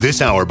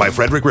This hour by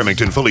Frederick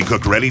Remington fully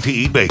cooked,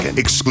 ready-to-eat bacon.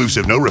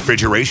 Exclusive, no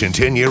refrigeration,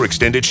 10-year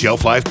extended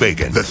shelf life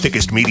bacon. The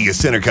thickest, meatiest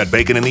center-cut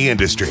bacon in the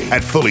industry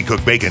at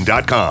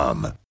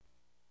fullycookedbacon.com.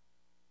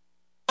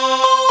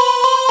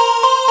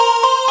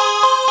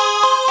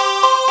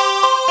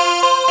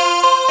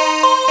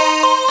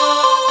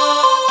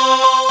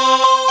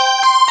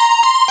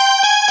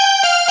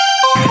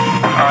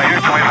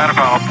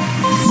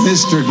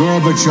 Mr.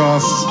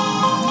 Gorbachev,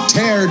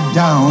 tear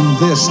down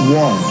this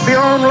wall.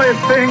 The only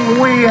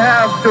thing we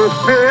have to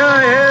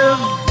fear is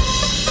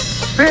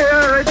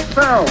fear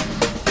itself.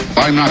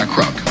 I'm not a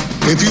crook.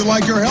 If you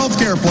like your health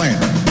care plan,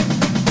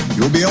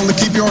 you'll be able to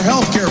keep your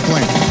health care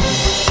plan.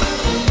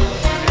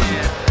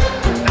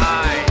 10,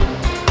 9,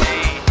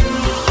 8,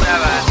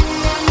 7,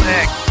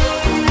 6,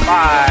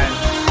 5,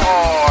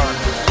 4,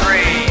 3,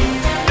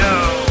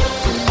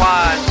 2,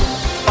 1,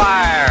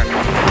 fire.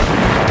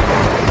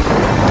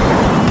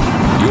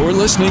 You're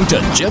listening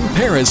to Jim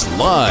Paris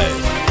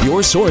Live,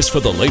 your source for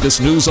the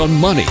latest news on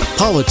money,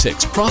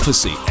 politics,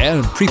 prophecy,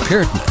 and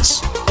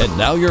preparedness. And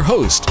now your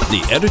host,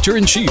 the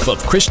editor-in-chief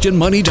of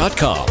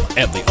ChristianMoney.com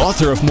and the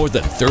author of more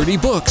than 30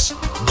 books,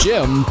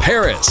 Jim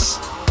Paris.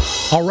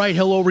 All right.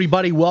 Hello,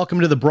 everybody. Welcome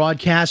to the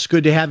broadcast.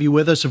 Good to have you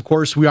with us. Of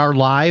course, we are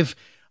live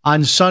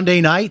on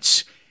Sunday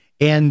nights.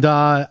 And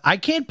I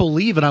can't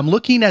believe it. I'm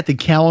looking at the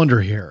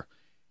calendar here,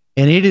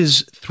 and it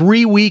is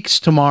 3 weeks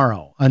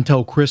tomorrow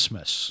until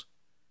Christmas.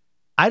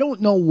 I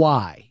don't know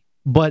why,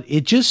 but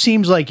it just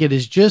seems like it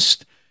is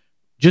just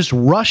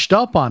rushed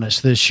up on us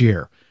this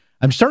year.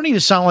 I'm starting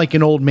to sound like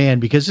an old man,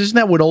 because isn't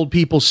that what old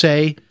people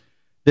say?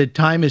 That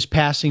time is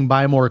passing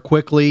by more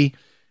quickly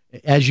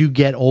as you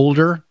get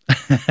older.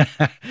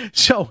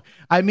 So,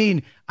 I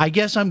mean, I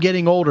guess I'm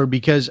getting older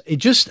because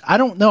I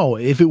don't know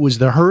if it was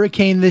the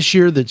hurricane this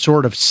year that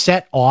sort of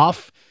set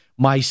off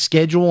my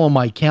schedule on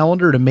my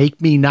calendar to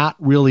make me not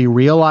really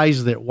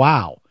realize that,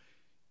 wow,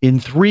 in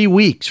 3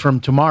 weeks from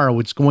tomorrow,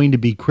 it's going to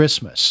be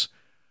Christmas.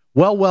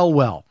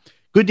 Well.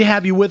 Good to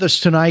have you with us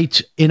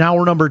tonight. In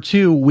hour number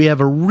 2, we have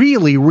a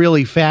really,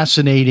 really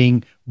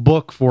fascinating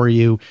book for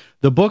you.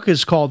 The book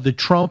is called The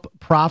Trump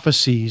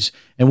Prophecies,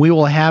 and we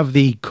will have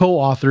the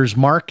co-authors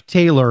Mark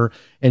Taylor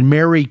and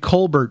Mary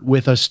Colbert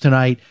with us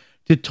tonight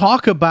to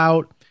talk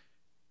about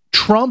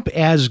Trump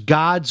as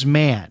God's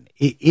man.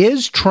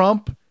 Is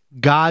Trump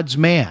God's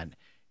man?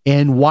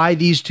 And why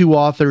these two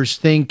authors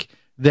think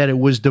that it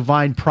was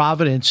divine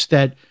providence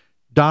that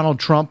Donald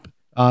Trump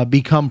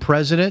become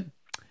president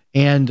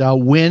and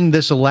win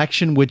this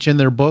election, which in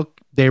their book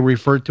they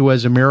refer to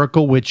as a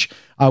miracle, which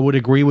I would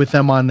agree with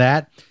them on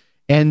that.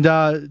 And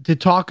to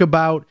talk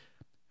about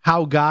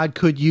how God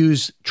could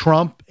use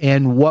Trump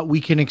and what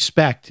we can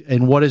expect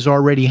and what is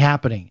already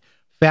happening.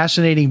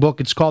 Fascinating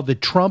book. It's called The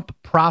Trump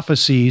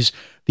Prophecies,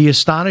 the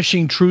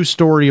astonishing true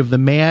story of the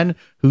man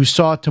who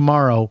saw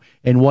tomorrow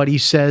and what he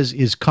says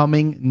is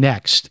coming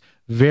next.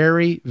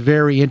 Very,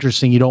 very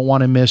interesting. You don't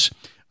want to miss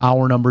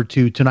hour number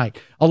 2 tonight.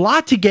 A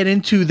lot to get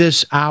into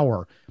this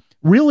hour.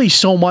 Really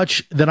so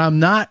much that I'm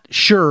not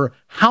sure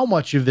how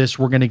much of this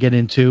we're going to get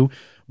into,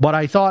 but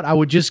I thought I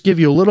would just give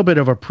you a little bit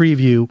of a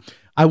preview.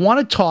 I want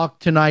to talk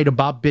tonight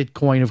about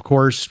Bitcoin, of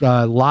course,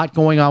 a lot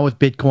going on with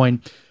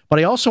Bitcoin, but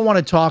I also want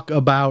to talk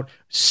about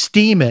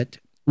Steemit,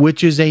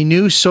 which is a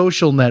new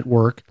social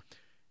network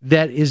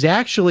that is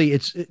actually,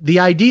 it's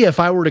the idea, if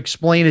I were to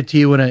explain it to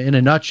you in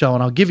a nutshell,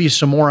 and I'll give you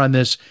some more on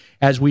this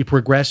as we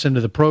progress into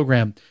the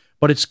program,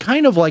 but it's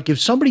kind of like if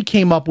somebody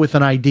came up with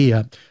an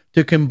idea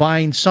to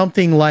combine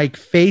something like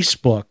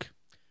Facebook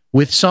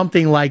with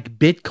something like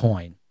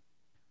Bitcoin,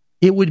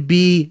 it would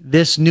be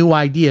this new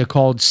idea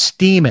called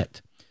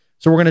Steemit.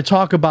 So we're going to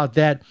talk about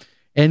that.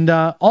 And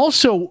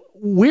also,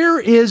 where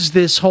is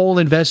this whole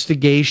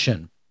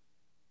investigation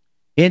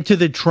into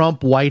the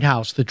Trump White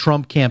House, the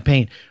Trump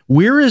campaign?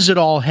 Where is it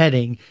all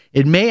heading?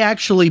 It may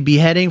actually be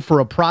heading for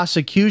a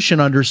prosecution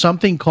under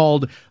something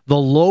called the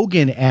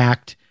Logan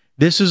Act.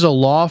 This is a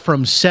law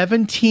from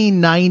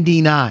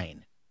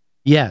 1799.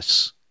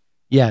 Yes,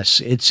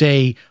 it's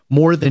a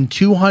more than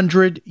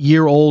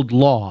 200-year-old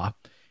law,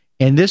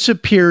 and this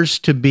appears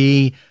to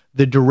be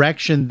the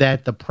direction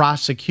that the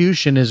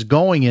prosecution is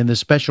going in, the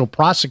special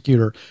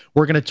prosecutor.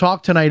 We're going to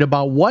talk tonight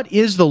about what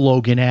is the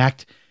Logan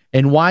Act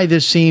and why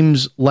this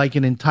seems like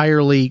an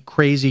entirely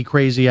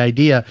crazy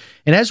idea.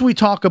 And as we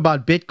talk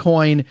about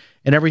Bitcoin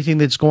and everything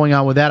that's going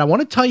on with that, I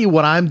want to tell you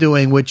what I'm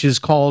doing, which is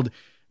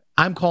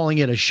I'm calling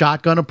it a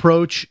shotgun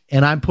approach,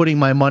 and I'm putting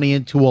my money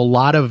into a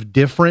lot of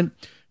different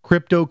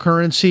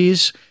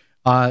cryptocurrencies.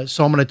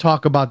 So I'm going to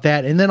talk about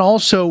that. And then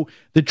also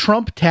the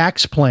Trump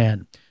tax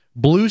plan,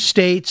 blue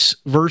states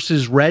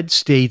versus red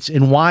states,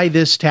 and why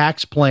this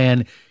tax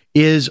plan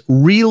is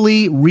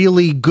really,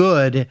 really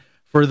good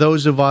for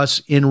those of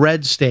us in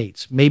red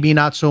states. Maybe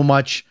not so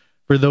much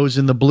for those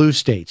in the blue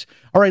states.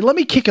 All right, let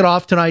me kick it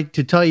off tonight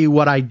to tell you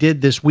what I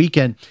did this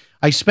weekend.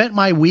 I spent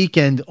my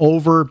weekend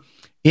over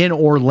in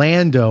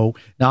Orlando.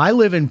 Now, I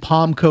live in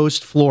Palm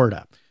Coast,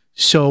 Florida.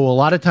 So a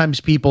lot of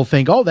times people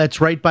think, oh,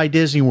 that's right by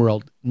Disney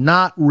World.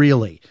 Not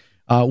really.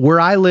 Where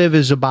I live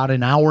is about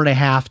an hour and a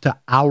half to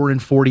hour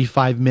and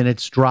 45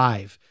 minutes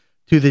drive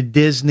to the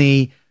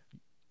Disney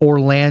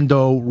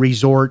Orlando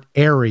resort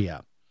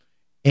area.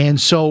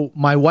 And so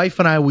my wife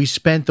and I, we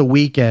spent the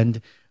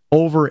weekend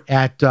over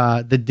at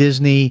the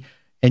Disney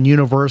and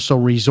Universal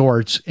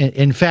resorts.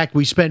 In fact,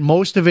 we spent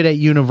most of it at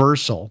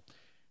Universal.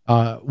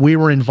 We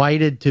were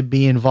invited to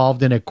be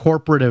involved in a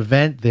corporate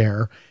event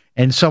there,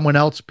 and someone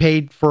else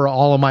paid for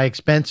all of my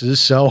expenses.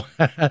 So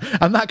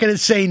I'm not going to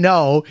say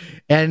no.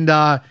 And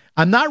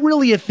I'm not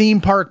really a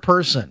theme park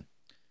person,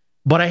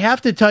 but I have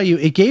to tell you,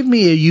 it gave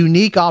me a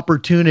unique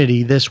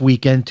opportunity this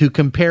weekend to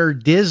compare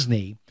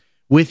Disney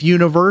with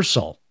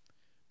Universal,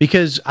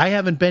 because I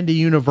haven't been to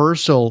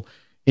Universal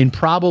in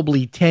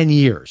probably 10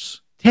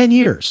 years. 10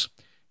 years.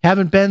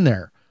 Haven't been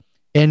there.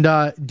 And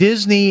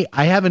Disney,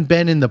 I haven't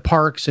been in the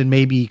parks in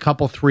maybe a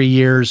couple, 3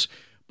 years,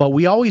 but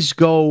we always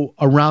go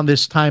around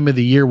this time of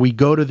the year. We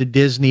go to the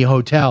Disney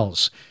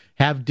hotels,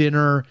 have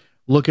dinner,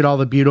 look at all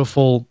the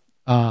beautiful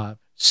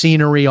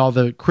scenery, all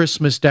the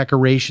Christmas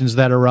decorations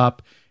that are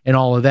up and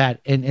all of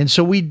that. And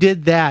so we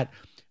did that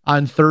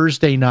on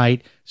Thursday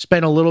night,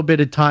 spent a little bit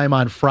of time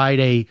on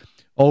Friday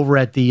over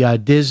at the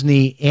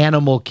Disney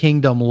Animal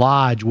Kingdom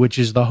Lodge, which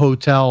is the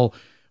hotel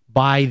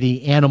by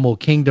the Animal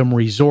Kingdom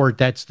Resort.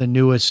 That's the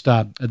newest,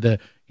 the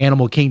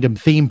Animal Kingdom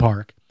theme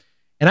park.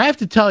 And I have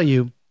to tell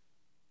you,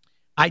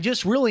 I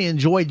just really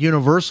enjoyed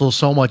Universal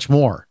so much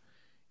more.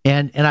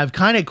 And I've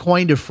kind of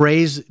coined a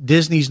phrase,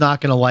 Disney's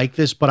not going to like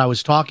this, but I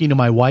was talking to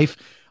my wife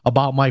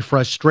about my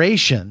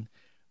frustration.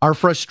 Our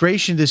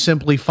frustration to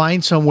simply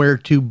find somewhere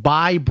to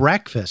buy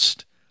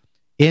breakfast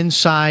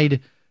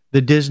inside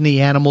the Disney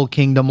Animal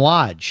Kingdom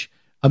Lodge.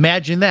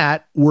 Imagine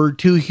that. We're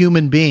two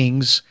human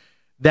beings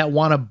that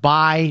want to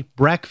buy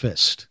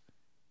breakfast.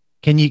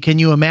 Can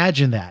you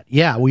imagine that?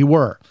 Yeah, we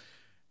were.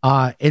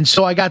 And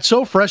so I got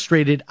so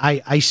frustrated,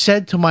 I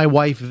said to my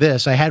wife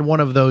this. I had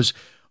one of those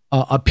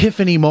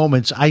epiphany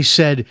moments. I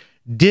said,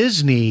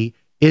 Disney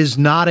is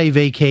not a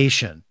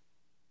vacation.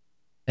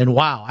 And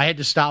wow, I had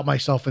to stop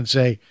myself and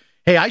say,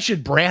 hey, I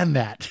should brand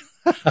that.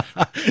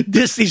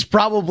 Disney's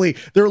probably,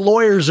 their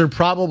lawyers are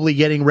probably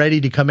getting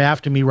ready to come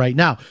after me right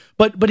now.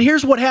 But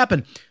here's what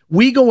happened.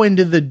 We go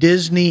into the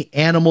Disney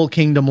Animal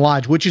Kingdom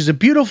Lodge, which is a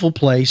beautiful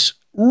place,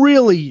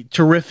 really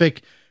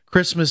terrific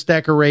Christmas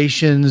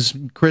decorations,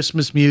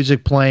 Christmas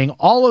music playing,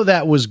 all of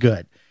that was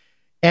good.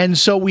 And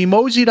so we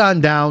moseyed on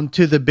down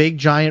to the big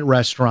giant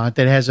restaurant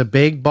that has a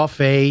big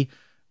buffet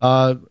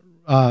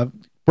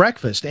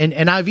breakfast.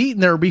 And I've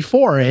eaten there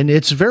before, and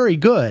it's very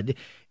good.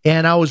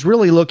 And I was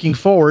really looking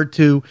forward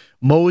to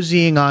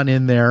moseying on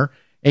in there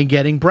and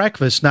getting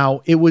breakfast.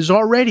 Now, it was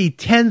already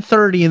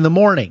 10:30 in the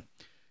morning.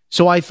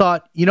 So I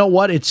thought, you know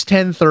what? It's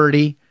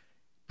 10:30.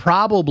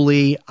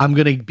 Probably I'm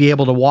going to be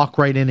able to walk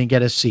right in and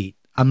get a seat.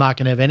 I'm not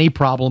going to have any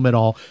problem at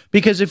all.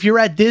 Because if you're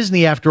at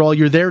Disney, after all,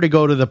 you're there to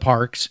go to the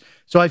parks.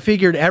 So I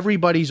figured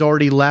everybody's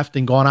already left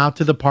and gone out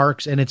to the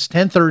parks, and it's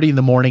 10:30 in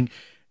the morning.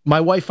 My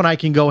wife and I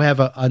can go have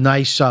a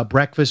nice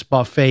breakfast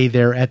buffet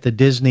there at the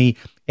Disney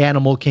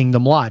Animal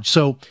Kingdom Lodge.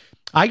 So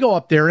I go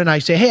up there and I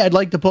say, hey, I'd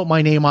like to put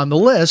my name on the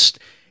list.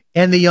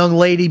 And the young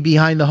lady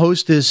behind the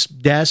hostess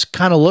desk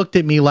kind of looked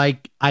at me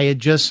like I had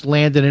just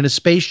landed in a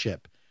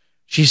spaceship.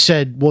 She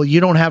said, well,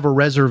 you don't have a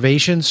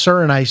reservation,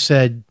 sir? And I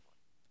said,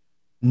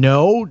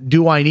 no.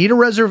 Do I need a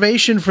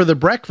reservation for the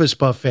breakfast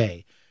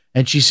buffet?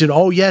 And she said,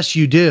 oh, yes,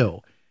 you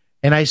do.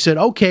 And I said,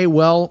 okay,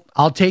 well,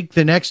 I'll take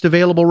the next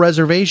available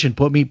reservation.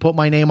 Put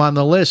my name on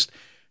the list.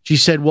 She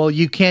said, well,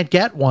 you can't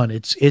get one.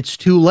 It's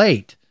too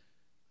late.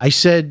 I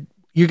said,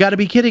 you got to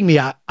be kidding me.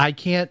 I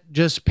can't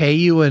just pay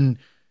you and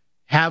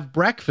have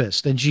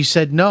breakfast. And she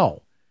said,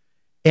 no.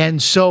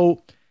 And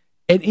so,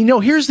 and you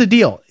know, here's the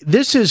deal.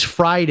 This is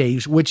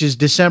Friday, which is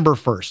December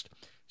 1st.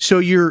 So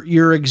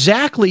you're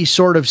exactly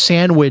sort of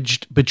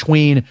sandwiched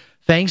between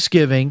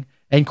Thanksgiving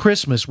and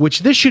Christmas,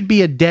 which this should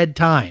be a dead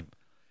time.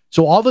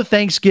 So all the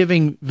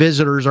Thanksgiving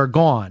visitors are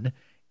gone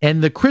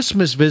and the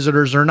Christmas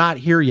visitors are not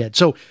here yet.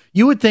 So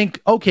you would think,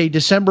 okay,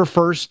 December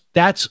 1st,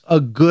 that's a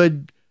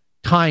good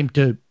time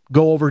to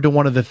go over to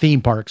one of the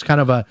theme parks,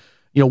 kind of a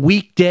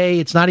weekday.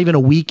 It's not even a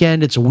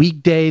weekend. It's a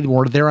weekday.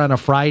 We're there on a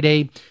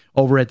Friday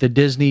over at the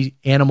Disney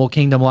Animal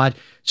Kingdom Lodge.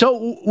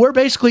 So we're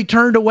basically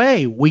turned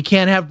away. We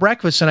can't have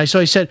breakfast. And so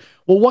I said,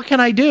 well, what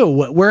can I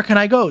do? Where can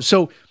I go?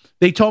 So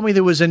they told me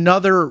there was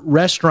another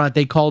restaurant.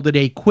 They called it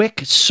a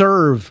quick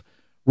serve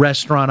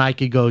restaurant I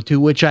could go to,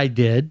 which I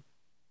did.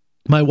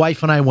 My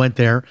wife and I went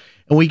there,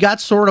 and we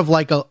got sort of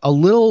like a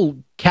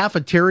little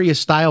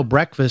cafeteria-style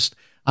breakfast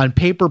on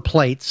paper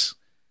plates,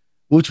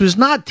 which was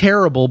not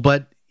terrible,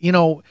 but,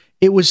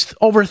 it was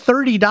over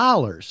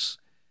 $30.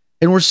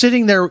 And we're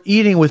sitting there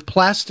eating with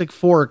plastic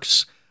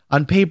forks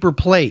on paper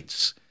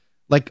plates,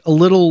 like a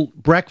little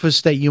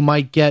breakfast that you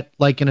might get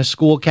like in a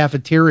school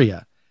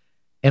cafeteria.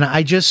 And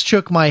I just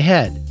shook my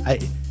head.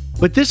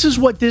 But this is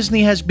what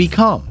Disney has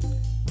become.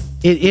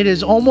 It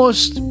has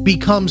almost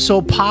become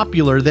so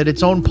popular that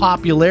its own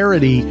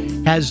popularity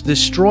has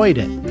destroyed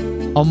it.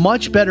 A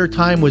much better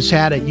time was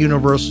had at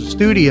Universal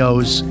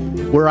Studios,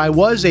 where I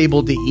was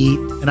able to eat,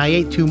 and I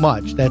ate too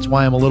much. That's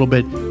why I'm a little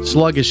bit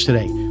sluggish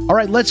today. All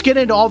right, let's get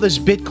into all this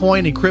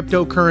Bitcoin and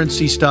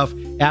cryptocurrency stuff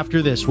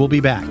after this. We'll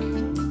be back.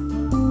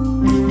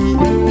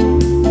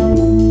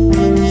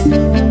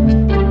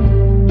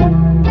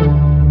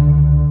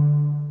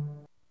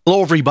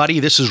 Hello, everybody.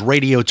 This is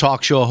radio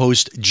talk show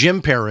host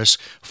Jim Paris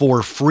for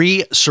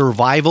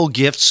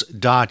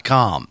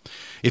freesurvivalgifts.com.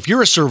 If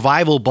you're a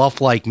survival buff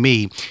like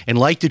me and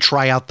like to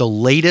try out the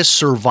latest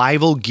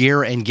survival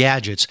gear and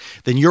gadgets,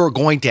 then you're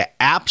going to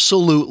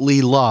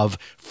absolutely love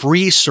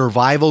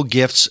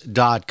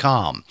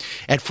freesurvivalgifts.com.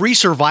 At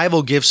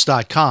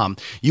freesurvivalgifts.com,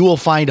 you will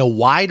find a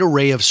wide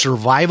array of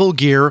survival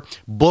gear,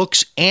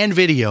 books, and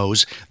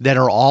videos that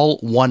are all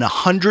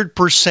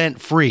 100%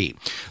 free.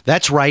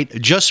 That's right,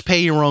 just pay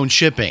your own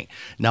shipping.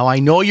 Now, I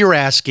know you're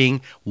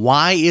asking,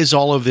 why is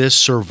all of this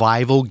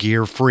survival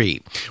gear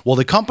free? Well,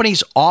 the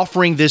companies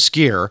offering this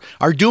gear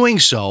are doing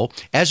so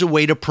as a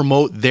way to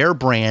promote their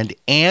brand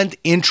and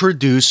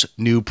introduce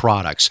new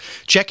products.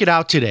 Check it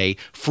out today,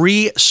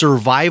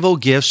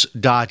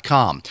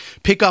 freesurvivalgifts.com.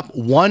 Pick up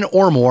one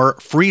or more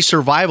free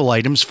survival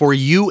items for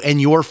you and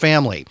your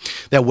family.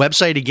 That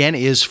website again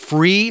is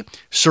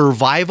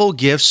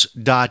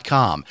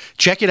freesurvivalgifts.com.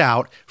 Check it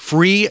out,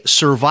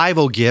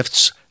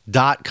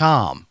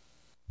 freesurvivalgifts.com.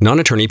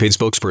 Non-attorney paid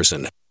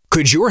spokesperson.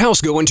 Could your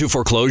house go into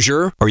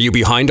foreclosure? Are you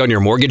behind on your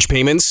mortgage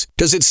payments?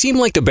 Does it seem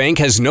like the bank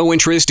has no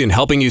interest in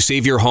helping you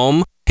save your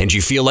home? And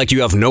you feel like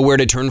you have nowhere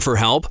to turn for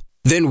help?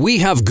 Then we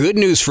have good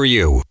news for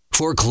you.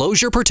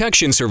 Foreclosure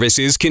Protection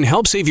Services can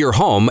help save your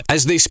home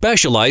as they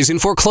specialize in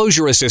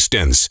foreclosure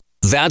assistance.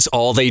 That's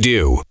all they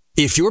do.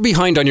 If you're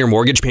behind on your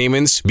mortgage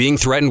payments, being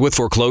threatened with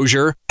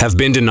foreclosure, have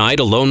been denied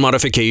a loan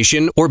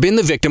modification, or been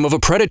the victim of a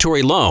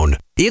predatory loan,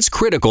 it's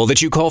critical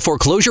that you call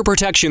Foreclosure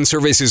Protection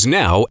Services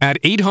now at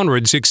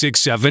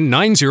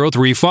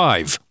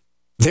 800-667-9035.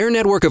 Their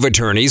network of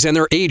attorneys and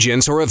their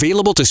agents are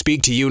available to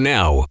speak to you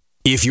now.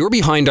 If you're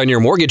behind on your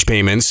mortgage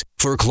payments,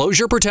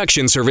 Foreclosure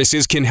Protection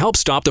Services can help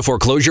stop the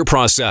foreclosure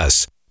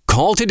process.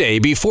 Call today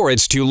before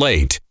it's too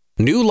late.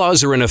 New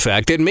laws are in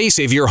effect that may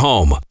save your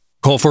home.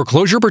 Call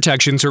Foreclosure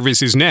Protection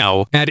Services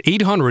now at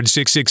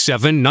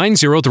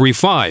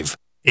 800-667-9035.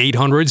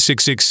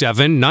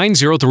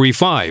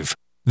 800-667-9035.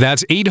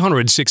 That's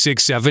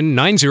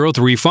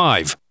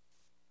 800-667-9035.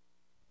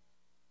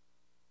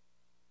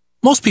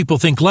 Most people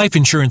think life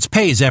insurance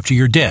pays after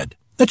you're dead.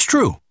 That's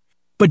true.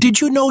 But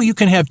did you know you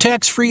can have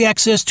tax-free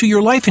access to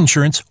your life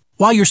insurance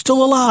while you're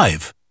still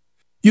alive?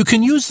 You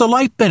can use the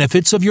life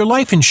benefits of your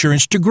life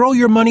insurance to grow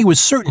your money with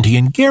certainty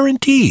and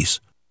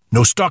guarantees.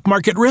 No stock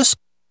market risk,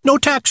 no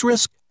tax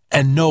risk,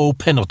 and no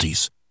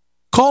penalties.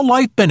 Call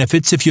Life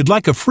Benefits if you'd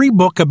like a free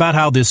book about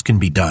how this can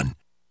be done.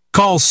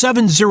 Call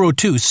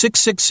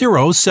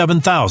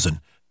 702-660-7000.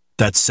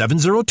 That's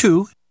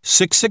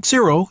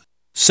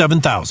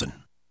 702-660-7000.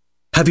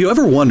 Have you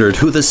ever wondered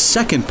who the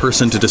second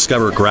person to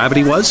discover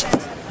gravity was?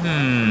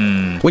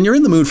 When you're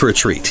in the mood for a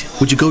treat,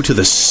 would you go to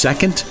the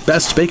second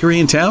best bakery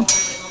in town?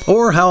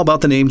 Or how about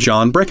the name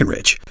John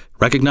Breckenridge?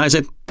 Recognize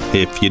it?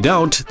 If you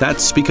don't,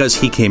 that's because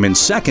he came in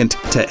second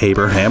to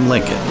Abraham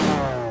Lincoln.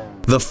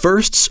 The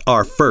firsts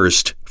are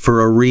first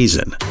for a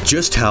reason.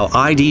 Just how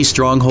ID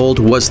Stronghold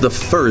was the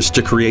first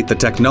to create the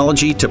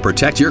technology to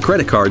protect your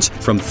credit cards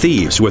from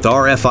thieves with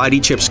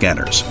RFID chip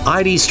scanners.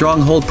 ID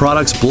Stronghold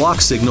products block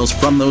signals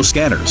from those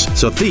scanners,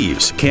 so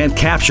thieves can't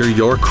capture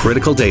your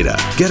critical data.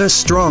 Get a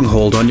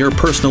stronghold on your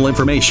personal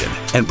information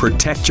and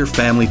protect your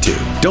family too.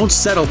 Don't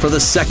settle for the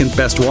second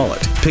best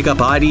wallet. Pick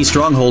up ID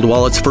Stronghold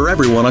wallets for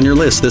everyone on your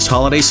list this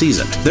holiday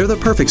season. They're the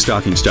perfect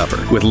stocking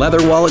stuffer, with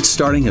leather wallets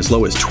starting as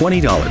low as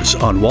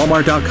 $20 on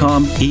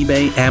Walmart.com,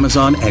 eBay,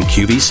 Amazon, and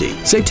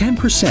QVC. Save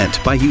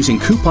 10% by using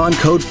coupon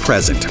code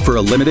PRESENT for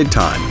a limited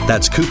time.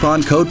 That's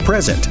coupon code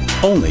PRESENT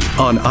only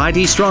on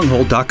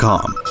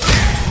idstronghold.com.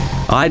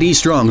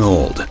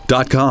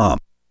 idstronghold.com.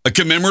 A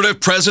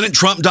commemorative President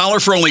Trump dollar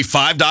for only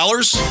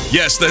 $5?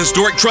 Yes, the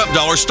historic Trump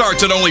dollar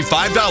starts at only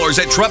 $5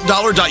 at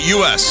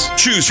TrumpDollar.us.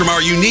 Choose from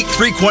our unique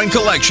 3-coin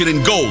collection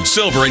in gold,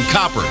 silver, and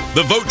copper.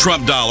 The Vote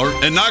Trump dollar,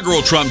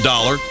 inaugural Trump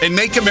dollar, and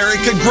Make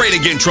America Great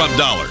Again Trump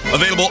dollar.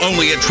 Available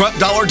only at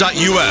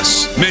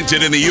TrumpDollar.us.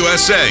 Minted in the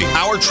USA,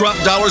 our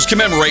Trump dollars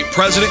commemorate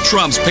President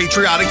Trump's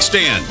patriotic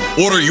stand.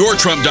 Order your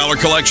Trump dollar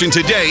collection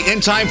today in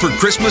time for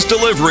Christmas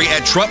delivery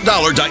at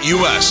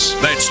TrumpDollar.us.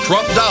 That's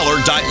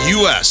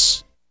TrumpDollar.us.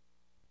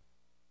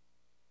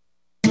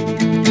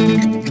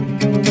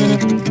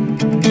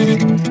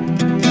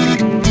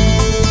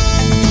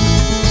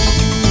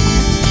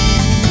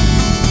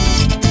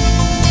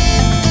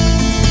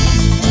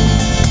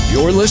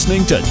 You're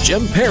listening to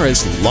Jim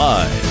Paris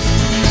Live.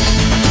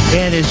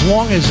 And as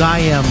long as I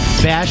am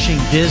bashing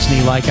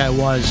Disney like I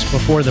was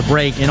before the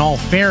break, in all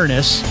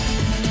fairness,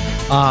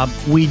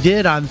 we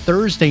did on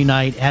Thursday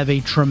night have a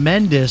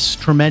tremendous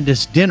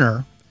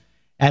dinner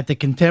at the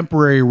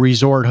Contemporary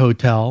Resort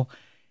Hotel.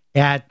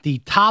 At the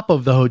top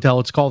of the hotel,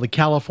 it's called the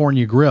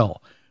California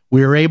Grill.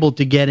 We were able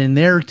to get in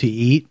there to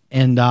eat,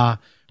 and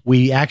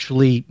we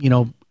actually,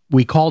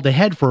 we called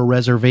ahead for a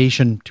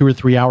reservation 2 or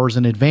 3 hours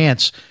in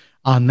advance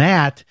on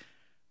that.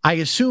 I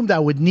assumed I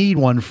would need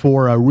one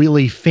for a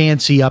really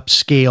fancy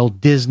upscale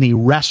Disney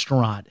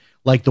restaurant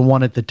like the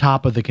one at the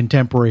top of the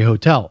Contemporary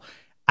Hotel.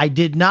 I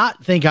did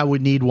not think I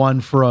would need one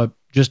for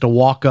just a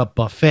walk-up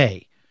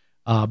buffet.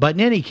 But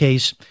in any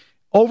case,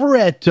 over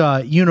at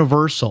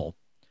Universal,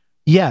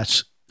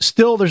 yes,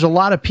 still there's a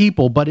lot of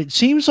people, but it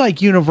seems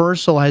like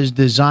Universal has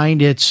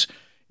designed its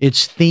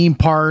theme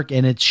park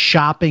and its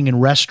shopping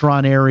and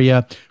restaurant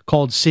area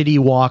called City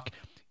Walk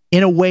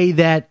in a way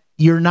that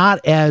you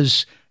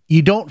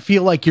don't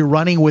feel like you're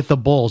running with the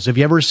bulls. Have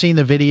you ever seen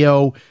the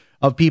video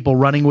of people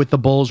running with the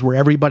bulls where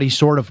everybody's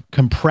sort of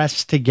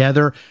compressed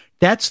together?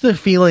 That's the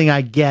feeling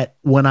I get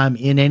when I'm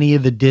in any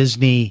of the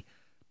Disney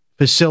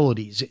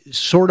facilities. It's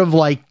sort of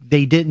like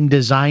they didn't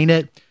design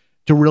it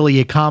to really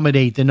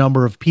accommodate the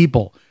number of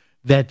people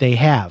that they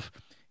have.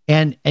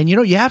 And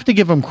you have to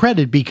give them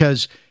credit,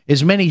 because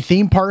as many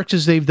theme parks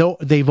as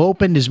they've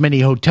opened, as many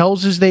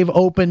hotels as they've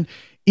opened,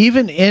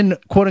 even in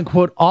quote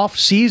unquote off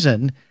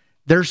season,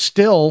 they're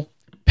still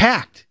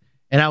packed.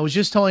 And I was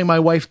just telling my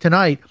wife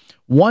tonight,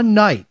 one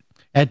night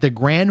at the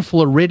Grand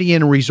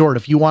Floridian Resort,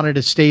 if you wanted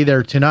to stay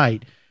there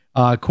tonight,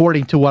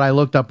 according to what I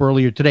looked up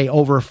earlier today,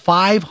 over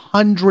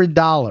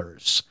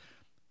 $500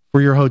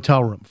 for your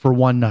hotel room for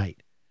one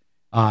night.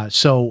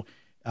 So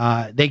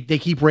they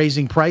keep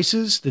raising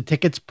prices. The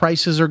tickets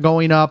prices are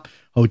going up.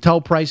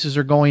 Hotel prices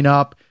are going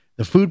up.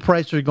 The food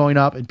prices are going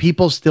up, and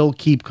people still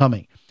keep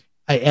coming.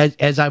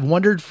 As I've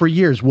wondered for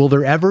years, will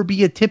there ever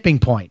be a tipping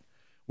point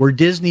where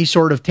Disney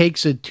sort of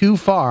takes it too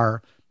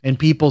far and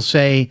people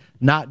say,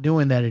 not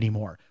doing that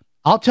anymore?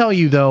 I'll tell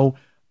you, though,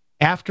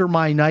 after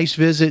my nice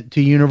visit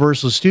to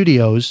Universal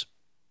Studios,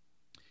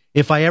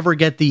 if I ever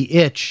get the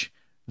itch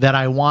that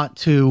I want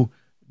to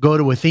go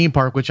to a theme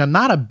park, which I'm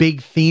not a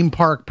big theme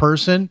park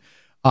person,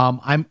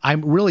 I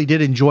really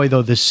did enjoy,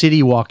 though, the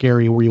City Walk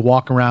area where you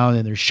walk around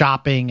and there's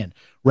shopping and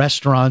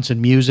restaurants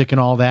and music and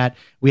all that.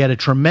 We had a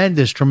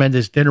tremendous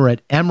dinner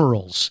at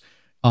Emerald's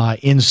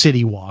in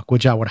City Walk,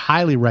 which I would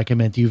highly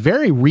recommend to you.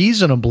 Very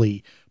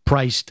reasonably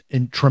priced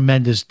and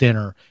tremendous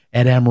dinner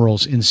at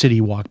Emerald's in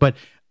City Walk. But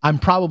I'm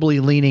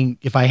probably leaning,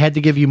 if I had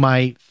to give you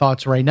my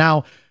thoughts right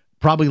now,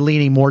 probably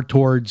leaning more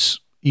towards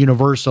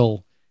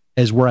Universal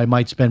as where I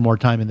might spend more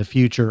time in the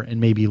future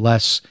and maybe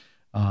less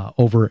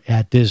over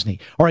at Disney.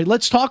 All right,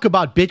 let's talk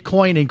about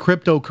Bitcoin and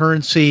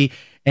cryptocurrency,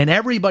 and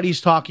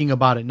everybody's talking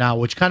about it now,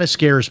 which kind of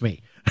scares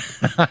me.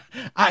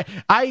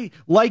 I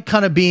like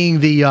kind of being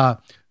the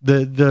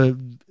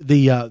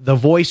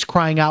voice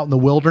crying out in the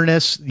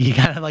wilderness. You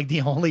kind of like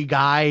the only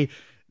guy.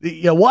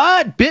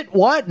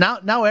 What?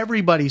 Now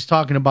everybody's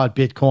talking about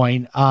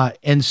Bitcoin,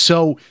 and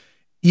so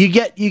you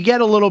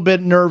get a little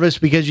bit nervous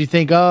because you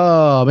think,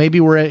 oh, maybe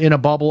we're in a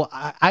bubble.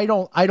 I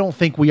don't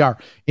think we are.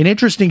 An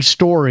interesting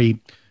story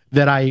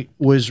that I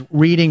was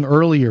reading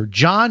earlier.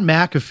 John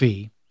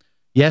McAfee,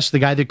 yes, the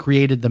guy that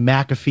created the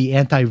McAfee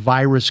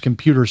antivirus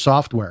computer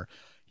software,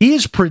 he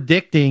is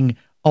predicting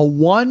a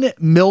 $1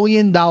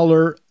 million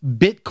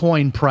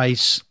Bitcoin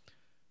price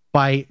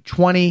by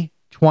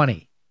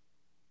 2020.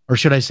 Or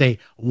should I say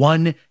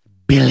 1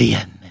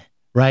 billion,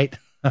 right?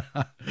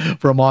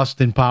 From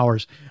Austin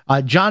Powers.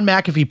 John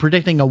McAfee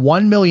predicting a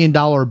 $1 million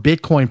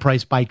Bitcoin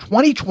price by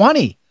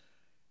 2020.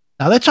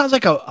 Now, that sounds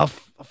like a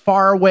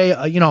far away,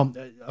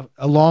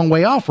 a long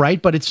way off,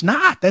 right? But it's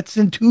not. That's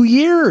in 2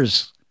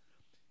 years.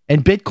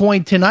 And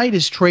Bitcoin tonight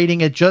is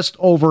trading at just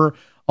over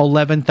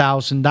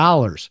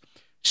 $11,000.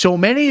 So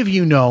many of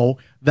you know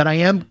that I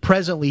am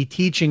presently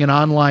teaching an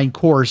online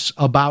course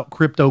about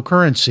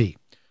cryptocurrency.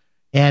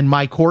 And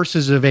my course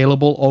is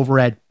available over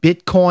at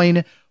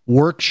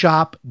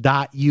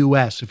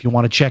bitcoinworkshop.us if you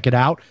want to check it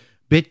out,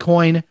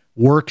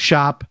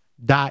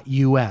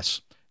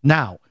 bitcoinworkshop.us.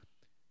 Now,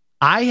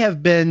 I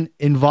have been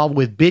involved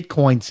with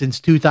Bitcoin since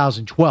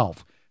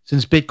 2012,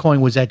 since Bitcoin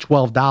was at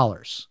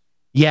 $12.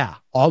 Yeah,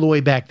 all the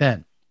way back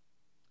then.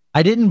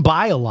 I didn't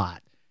buy a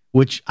lot,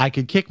 which I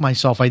could kick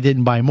myself I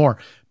didn't buy more.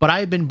 But I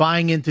have been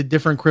buying into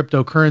different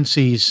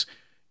cryptocurrencies,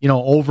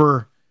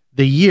 over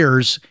the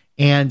years.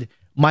 And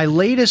my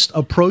latest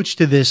approach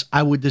to this,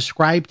 I would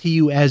describe to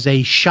you as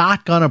a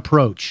shotgun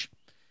approach.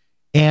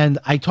 And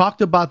I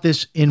talked about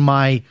this in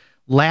my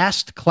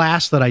last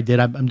class that I did.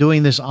 I'm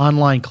doing this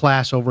online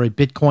class over at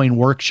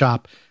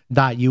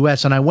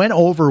bitcoinworkshop.us. And I went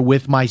over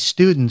with my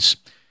students.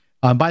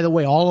 By the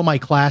way, all of my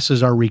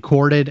classes are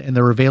recorded and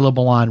they're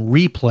available on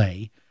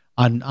replay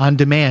on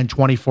demand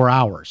 24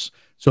 hours.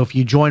 So if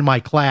you join my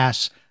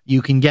class,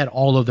 you can get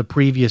all of the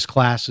previous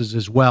classes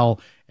as well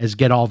as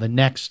get all the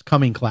next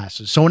coming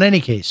classes. So in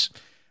any case,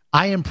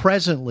 I am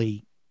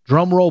presently,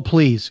 drum roll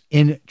please,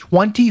 in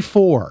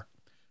 24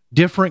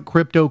 different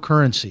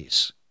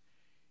cryptocurrencies.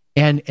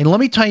 And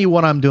let me tell you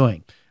what I'm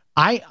doing.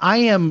 I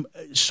am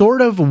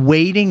sort of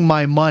weighting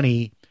my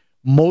money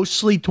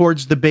mostly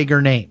towards the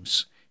bigger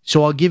names.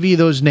 So I'll give you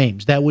those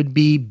names. That would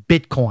be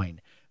Bitcoin.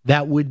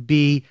 That would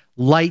be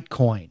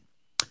Litecoin.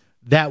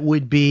 That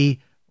would be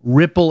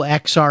Ripple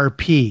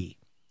XRP.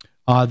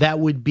 That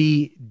would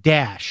be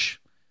Dash.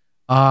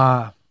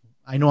 I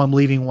know I'm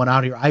leaving one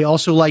out here. I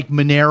also like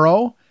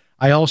Monero.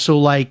 I also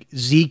like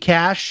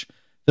Zcash.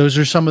 Those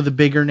are some of the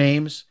bigger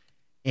names.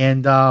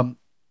 And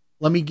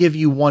let me give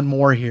you one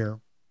more here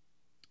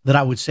that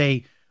I would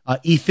say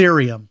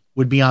Ethereum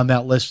would be on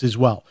that list as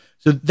well.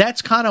 So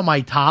that's kind of my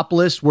top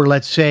list where,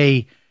 let's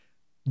say,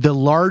 the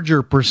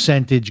larger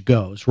percentage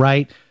goes,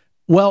 right?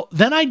 Well,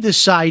 then I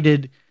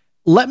decided,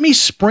 let me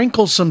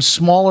sprinkle some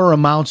smaller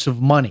amounts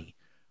of money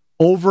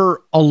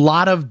over a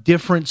lot of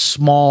different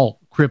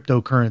small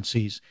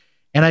cryptocurrencies.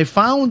 And I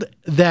found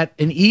that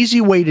an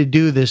easy way to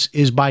do this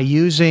is by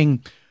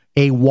using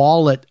a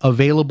wallet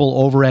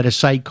available over at a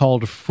site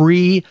called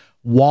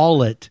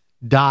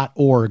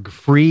freewallet.org,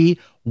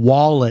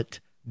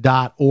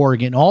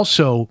 freewallet.org, and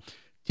also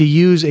to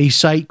use a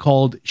site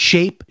called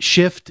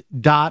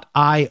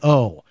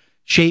shapeshift.io,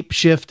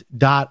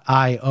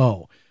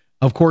 shapeshift.io.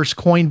 Of course,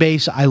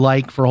 Coinbase I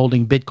like for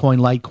holding Bitcoin,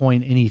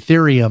 Litecoin, and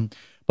Ethereum.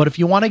 But if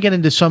you want to get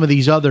into some of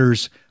these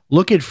others,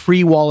 look at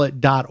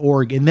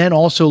freewallet.org and then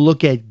also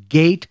look at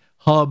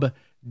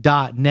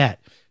gatehub.net.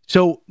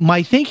 So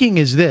my thinking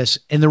is this,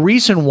 and the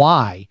reason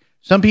why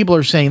some people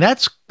are saying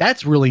that's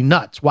really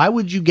nuts. Why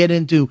would you get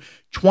into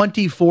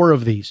 24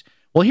 of these?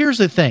 Well, here's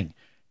the thing.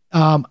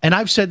 And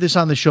I've said this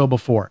on the show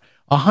before,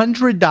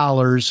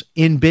 $100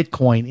 in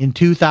Bitcoin in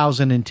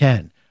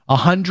 2010,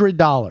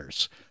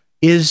 $100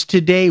 is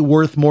today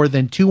worth more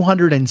than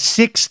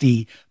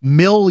 $260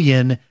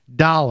 million.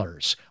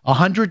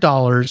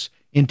 $100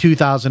 in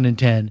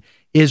 2010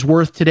 is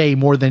worth today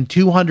more than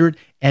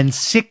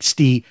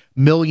 $260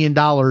 million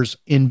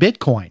in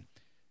Bitcoin.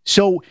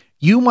 So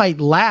you might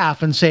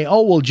laugh and say,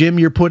 oh, well, Jim,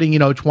 you're putting,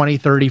 20,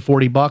 30,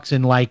 40 bucks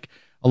in like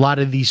a lot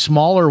of these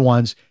smaller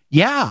ones.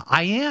 Yeah,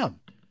 I am.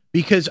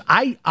 Because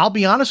I'll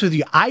be honest with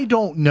you, I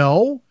don't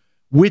know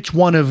which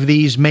one of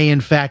these may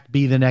in fact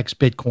be the next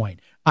Bitcoin.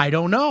 I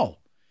don't know.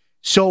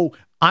 So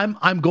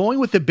I'm going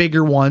with the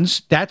bigger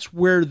ones. That's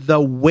where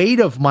the weight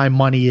of my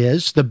money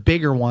is, the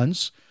bigger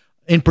ones,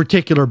 in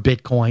particular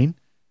Bitcoin,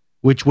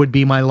 which would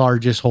be my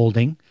largest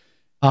holding.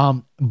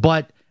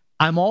 But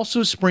I'm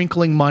also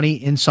sprinkling money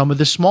in some of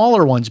the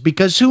smaller ones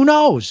because who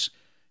knows?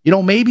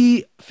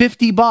 Maybe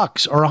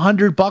 $50 or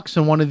 $100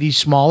 in one of these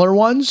smaller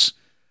ones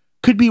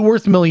could be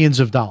worth millions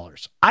of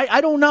dollars.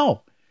 I don't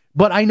know.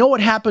 But I know what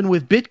happened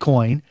with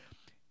Bitcoin.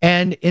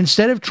 And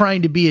instead of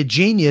trying to be a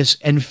genius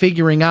and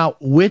figuring out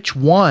which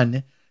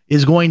one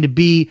is going to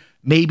be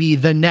maybe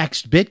the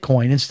next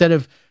Bitcoin, instead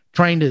of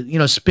trying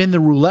to, spin the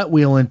roulette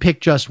wheel and pick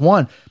just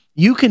one,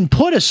 you can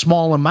put a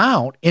small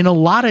amount in a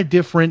lot of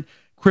different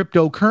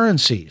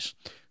cryptocurrencies.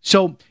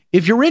 So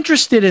if you're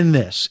interested in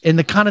this, in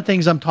the kind of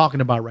things I'm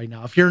talking about right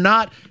now, if you're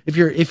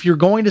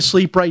going to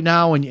sleep right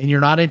now and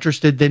you're not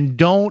interested, then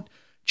don't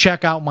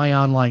check out my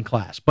online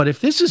class. But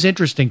if this is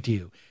interesting to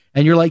you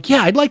and you're like,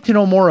 yeah, I'd like to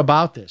know more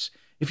about this.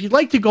 If you'd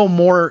like to go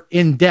more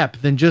in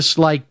depth than just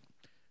like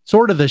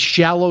sort of the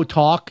shallow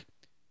talk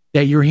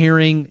that you're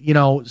hearing,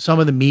 some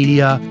of the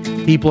media,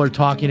 people are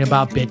talking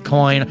about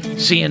Bitcoin,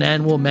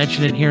 CNN will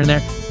mention it here and there.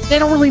 They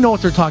don't really know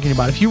what they're talking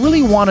about. If you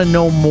really want to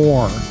know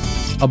more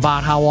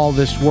about how all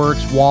this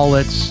works,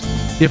 wallets,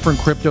 different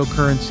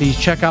cryptocurrencies,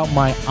 check out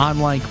my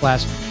online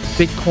class,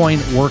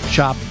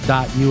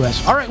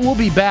 bitcoinworkshop.us. All right, we'll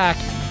be back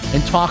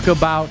and talk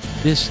about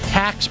this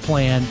tax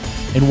plan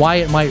and why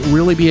it might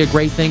really be a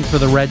great thing for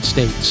the red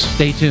states.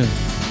 Stay tuned.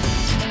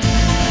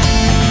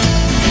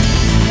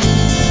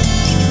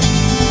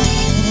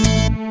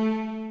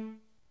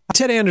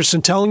 Ted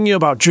Anderson telling you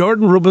about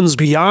Jordan Rubin's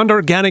Beyond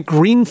Organic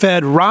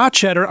Green-Fed Raw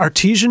Cheddar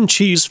Artesian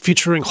Cheese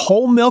featuring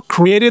whole milk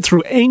created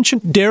through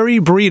ancient dairy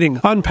breeding,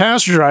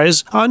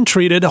 unpasteurized,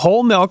 untreated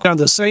whole milk on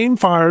the same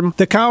farm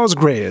the cows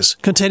graze,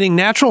 containing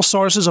natural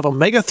sources of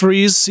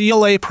omega-3s,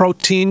 CLA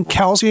protein,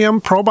 calcium,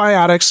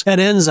 probiotics,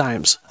 and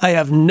enzymes. I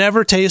have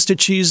never tasted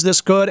cheese this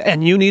good,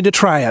 and you need to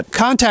try it.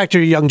 Contact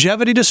your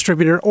Longevity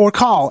distributor or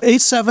call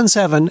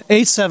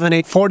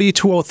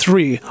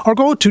 877-878-4203 or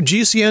go to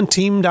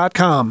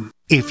gcnteam.com.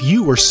 If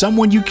you or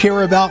someone you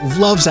care about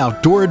loves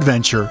outdoor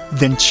adventure,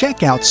 then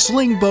check out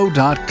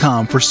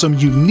slingbow.com for some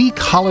unique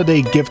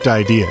holiday gift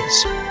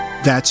ideas.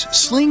 That's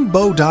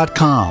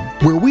slingbow.com,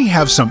 where we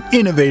have some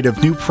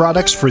innovative new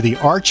products for the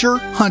archer,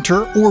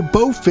 hunter, or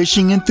bow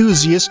fishing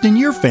enthusiast in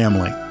your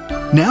family.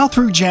 Now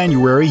through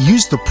January,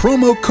 use the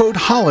promo code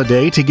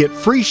HOLIDAY to get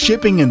free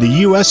shipping in the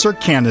U.S. or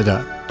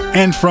Canada.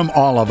 And from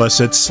all of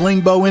us at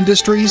Slingbow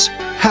Industries,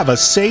 have a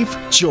safe,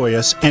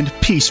 joyous, and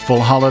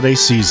peaceful holiday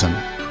season.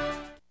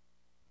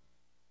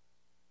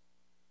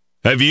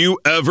 Have you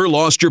ever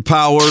lost your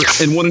power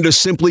and wanted to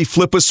simply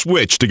flip a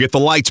switch to get the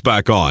lights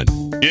back on?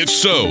 If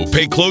so,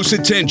 pay close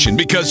attention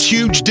because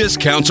huge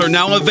discounts are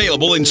now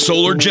available in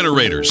solar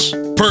generators.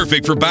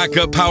 Perfect for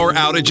backup power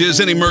outages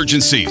and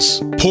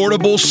emergencies.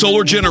 Portable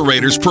solar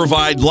generators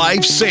provide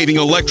life-saving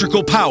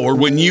electrical power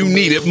when you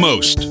need it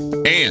most.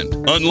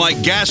 And,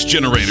 unlike gas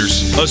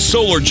generators, a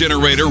solar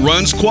generator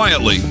runs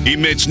quietly,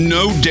 emits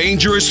no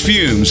dangerous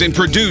fumes, and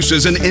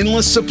produces an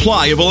endless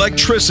supply of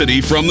electricity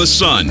from the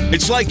sun.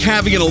 It's like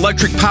having an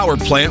electric power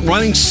plant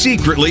running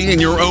secretly in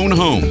your own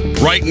home.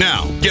 Right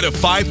now, get a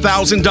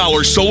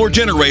 $5,000 solar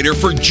generator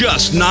for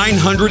just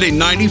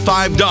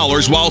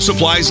 $995 while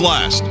supplies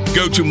last.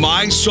 Go to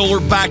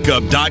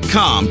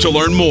mysolarbackup.com to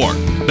learn more.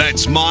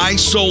 That's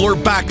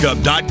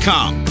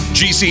mysolarbackup.com.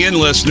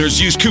 GCN listeners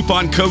use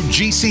coupon code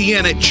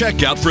GCN at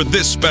checkout for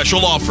this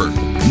special offer.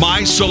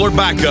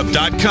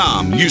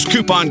 MySolarBackup.com. Use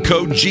coupon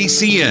code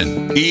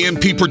GCN.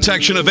 EMP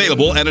protection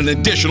available at an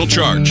additional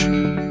charge.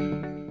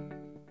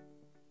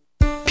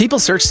 People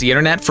search the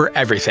internet for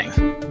everything,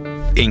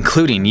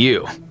 including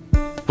you.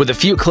 With a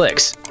few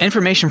clicks,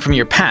 information from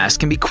your past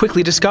can be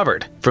quickly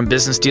discovered, from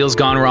business deals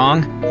gone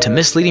wrong to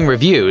misleading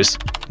reviews,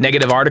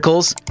 negative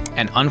articles,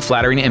 and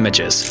unflattering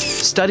images.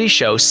 Studies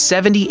show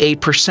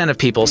 78% of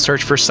people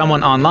search for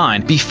someone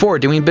online before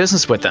doing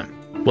business with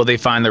them. Will they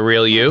find the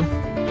real you?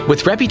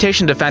 With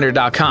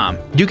ReputationDefender.com,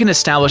 you can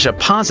establish a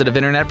positive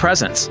internet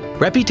presence.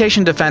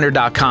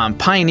 ReputationDefender.com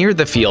pioneered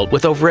the field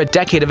with over a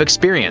decade of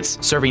experience,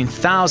 serving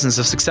thousands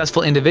of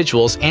successful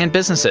individuals and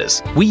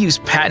businesses. We use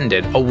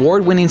patented,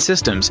 award-winning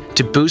systems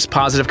to boost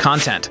positive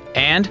content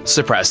and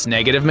suppress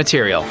negative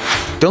material.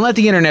 Don't let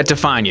the internet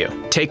define you.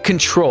 Take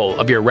control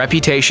of your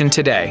reputation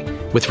today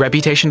with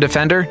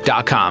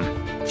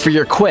ReputationDefender.com. For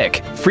your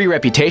quick, free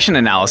reputation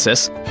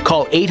analysis,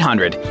 call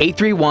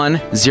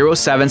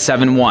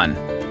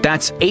 800-831-0771.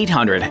 That's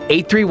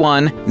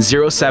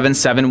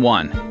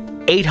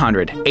 800-831-0771.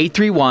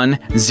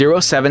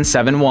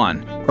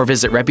 800-831-0771. Or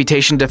visit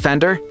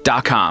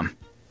ReputationDefender.com.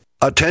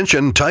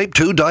 Attention type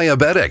 2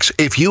 diabetics.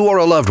 If you or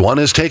a loved one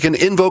has taken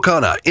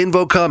Invokana,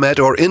 Invocomet,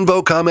 or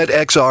Invocomet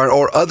XR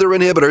or other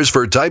inhibitors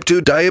for type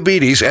 2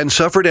 diabetes and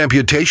suffered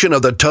amputation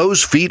of the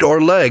toes, feet,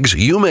 or legs,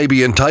 you may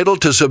be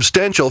entitled to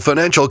substantial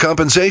financial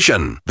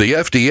compensation. The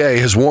FDA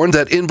has warned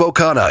that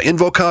Invokana,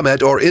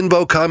 Invocomet, or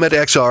Invocomet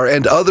XR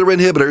and other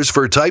inhibitors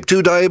for type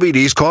 2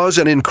 diabetes cause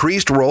an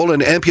increased role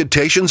in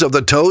amputations of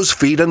the toes,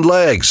 feet, and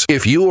legs.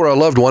 If you or a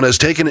loved one has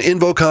taken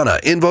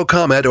Invokana,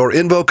 Invocomet, or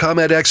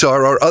Invocomet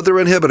XR or other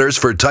inhibitors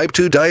for type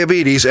 2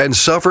 diabetes and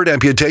suffered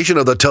amputation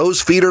of the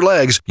toes, feet, or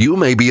legs, you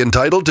may be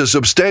entitled to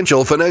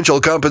substantial financial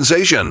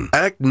compensation.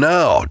 Act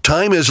now.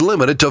 Time is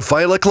limited to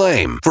file a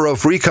claim. For a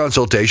free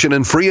consultation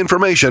and free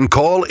information,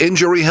 call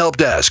Injury Help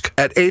Desk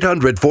at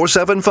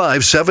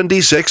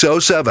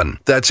 800-475-7607.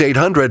 That's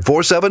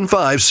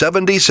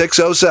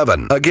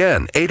 800-475-7607.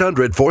 Again,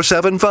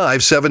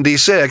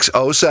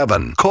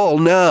 800-475-7607. Call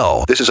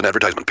now. This is an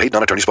advertisement. Paid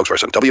non-attorney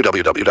spokesperson.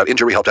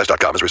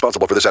 www.injuryhelpdesk.com is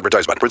responsible for this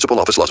advertisement. Principal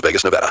office, Las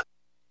Vegas, Nevada.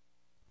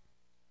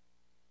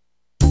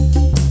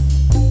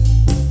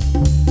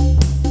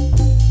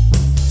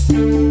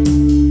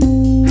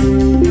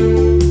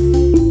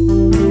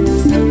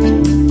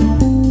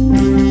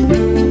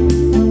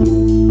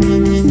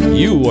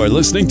 You are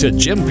listening to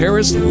Jim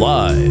Paris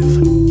Live.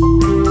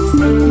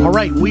 All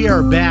right, we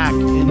are back,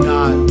 and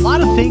a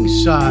lot of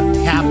things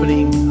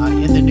happening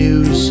in the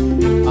news.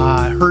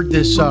 Heard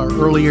this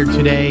earlier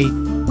today.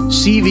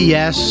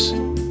 CVS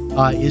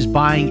is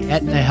buying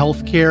Aetna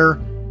Healthcare.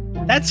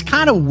 That's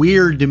kind of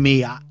weird to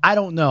me. I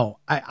don't know.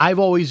 I've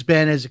always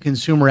been, as a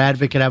consumer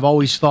advocate, I've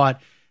always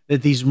thought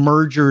that these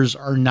mergers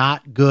are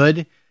not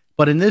good.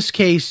 But in this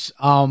case,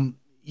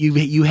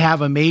 you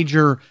have a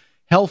major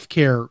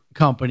healthcare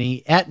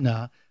company,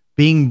 Aetna,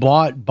 being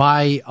bought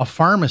by a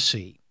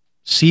pharmacy,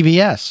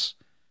 CVS.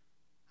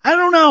 I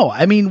don't know.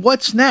 I mean,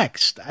 what's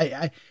next?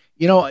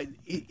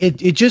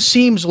 It just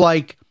seems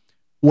like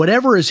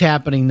whatever is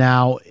happening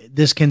now,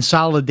 this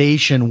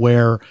consolidation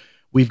where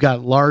we've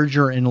got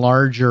larger and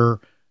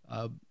larger,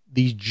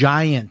 these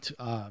giant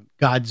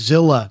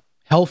Godzilla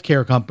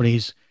healthcare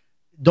companies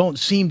don't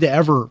seem to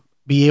ever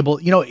be able,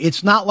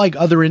 it's not like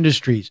other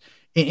industries.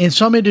 In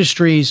some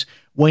industries,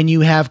 when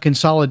you have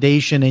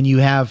consolidation and you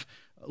have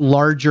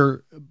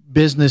larger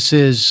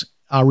businesses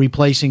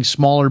replacing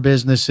smaller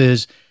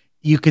businesses,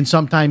 you can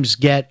sometimes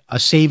get a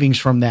savings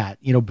from that,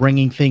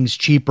 bringing things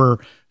cheaper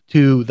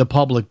to the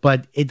public.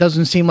 But it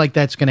doesn't seem like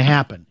that's going to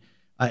happen.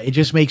 It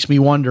just makes me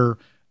wonder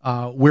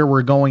where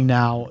we're going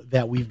now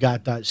that we've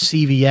got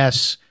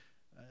CVS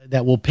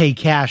that will pay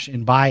cash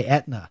and buy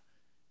Aetna.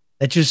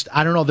 That just,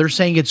 I don't know. They're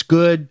saying it's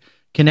good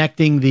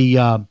connecting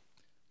the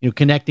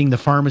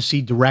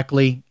pharmacy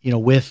directly,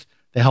 with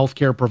the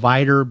healthcare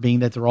provider,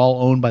 being that they're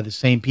all owned by the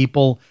same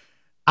people.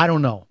 I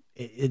don't know.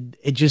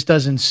 It just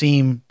doesn't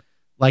seem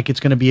like it's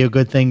going to be a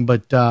good thing,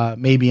 but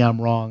maybe I'm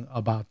wrong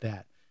about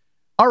that.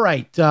 All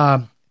right.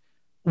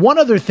 One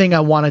other thing I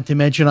wanted to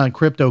mention on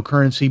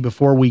cryptocurrency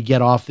before we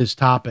get off this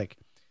topic.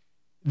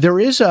 There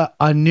is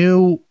a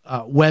new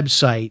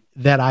website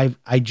that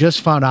I just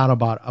found out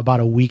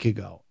about a week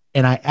ago,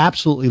 and I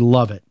absolutely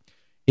love it.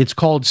 It's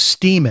called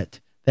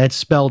Steemit. That's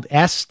spelled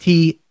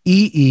Steemit.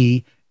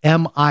 Steemit.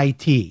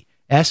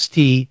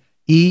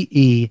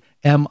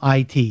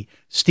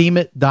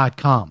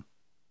 Steemit.com.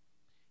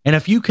 And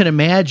if you can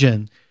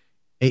imagine,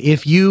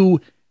 if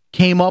you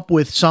came up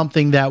with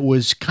something that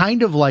was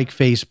kind of like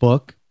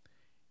Facebook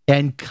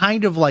and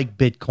kind of like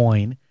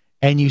Bitcoin,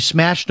 and you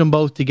smashed them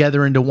both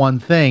together into one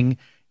thing,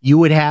 you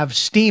would have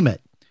Steemit.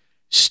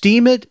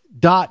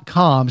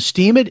 Steemit.com.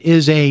 Steemit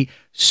is a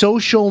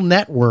social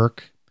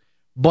network,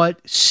 but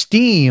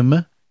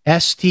Steem,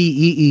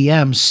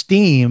 S-T-E-E-M,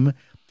 Steem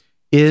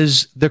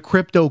is the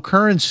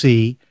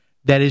cryptocurrency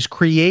that is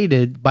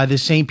created by the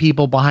same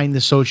people behind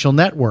the social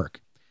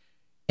network.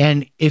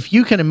 And if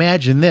you can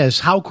imagine this,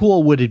 how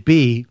cool would it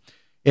be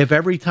if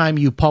every time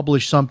you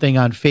publish something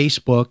on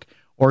Facebook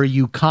or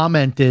you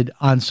commented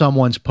on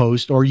someone's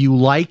post or you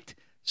liked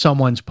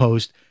someone's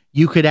post,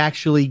 you could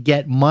actually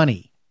get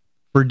money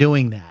for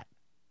doing that?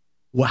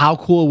 Well, how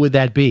cool would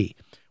that be?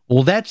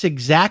 Well, that's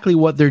exactly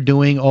what they're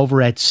doing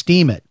over at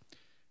Steemit.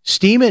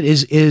 Steemit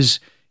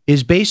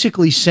is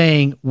basically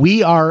saying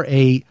we are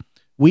a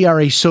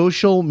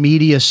social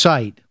media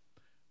site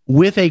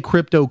with a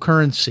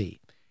cryptocurrency.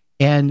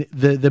 And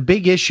the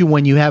big issue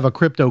when you have a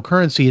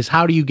cryptocurrency is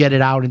how do you get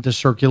it out into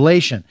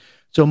circulation?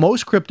 So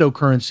most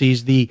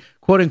cryptocurrencies, the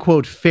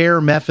quote-unquote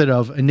fair method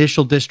of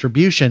initial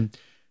distribution,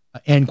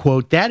 end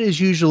quote, that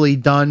is usually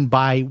done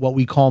by what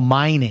we call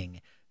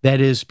mining. That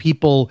is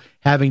people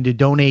having to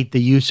donate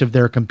the use of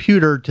their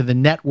computer to the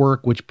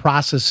network which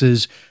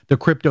processes the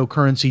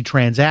cryptocurrency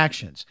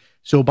transactions.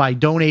 So by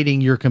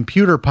donating your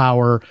computer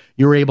power,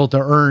 you're able to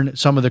earn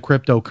some of the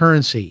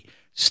cryptocurrency.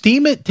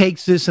 Steemit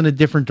takes this in a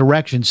different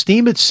direction.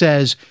 Steemit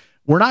says,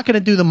 we're not going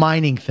to do the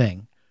mining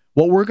thing.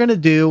 What we're going to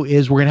do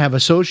is we're going to have a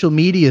social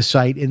media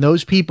site, and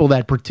those people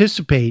that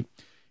participate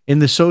in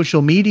the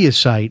social media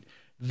site,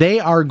 they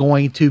are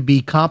going to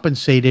be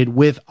compensated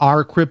with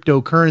our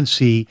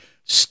cryptocurrency,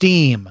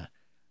 Steem.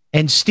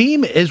 And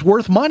Steem is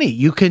worth money.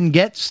 You can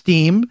get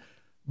Steem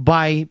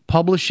by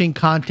publishing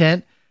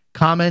content,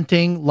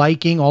 commenting,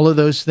 liking, all of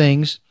those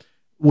things,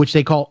 which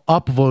they call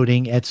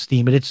upvoting at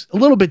Steemit. It's a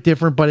little bit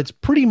different, but it's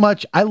pretty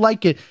much, I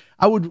like it.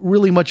 I would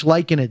really much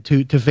liken it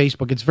to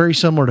Facebook. It's very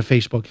similar to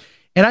Facebook.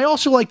 And I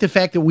also like the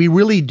fact that we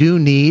really do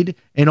need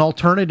an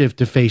alternative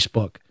to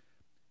Facebook.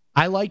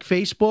 I like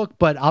Facebook,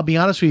 but I'll be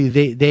honest with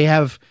you, they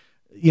have,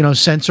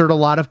 censored a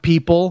lot of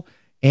people.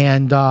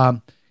 And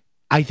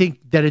I think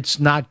that it's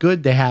not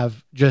good to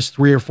have just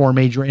 3 or 4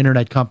 major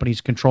internet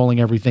companies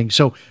controlling everything.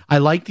 So I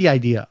like the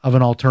idea of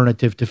an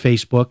alternative to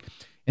Facebook.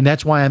 And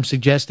that's why I'm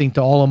suggesting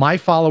to all of my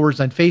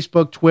followers on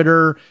Facebook,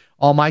 Twitter,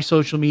 all my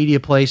social media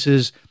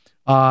places,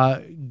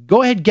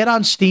 go ahead, get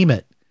on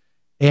Steemit.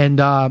 And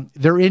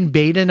they're in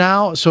beta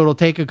now, so it'll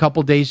take a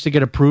couple days to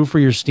get approved for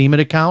your Steemit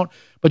account.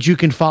 But you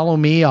can follow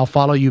me. I'll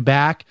follow you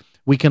back.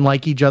 We can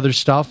like each other's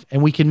stuff,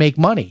 and we can make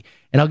money.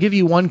 And I'll give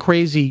you one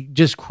crazy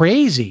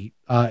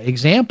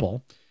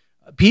example.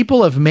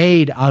 People have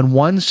made on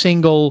one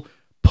single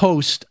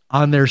post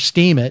on their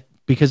Steemit,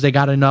 because they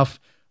got enough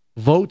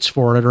votes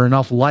for it or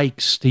enough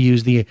likes, to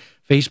use the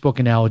Facebook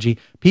analogy,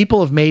 people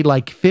have made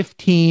like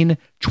 $15,000,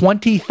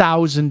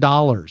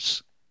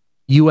 $20,000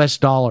 US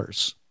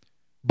dollars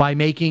by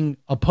making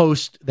a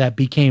post that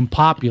became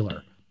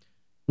popular.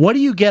 What do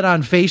you get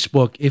on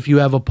Facebook if you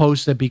have a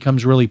post that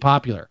becomes really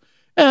popular?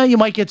 You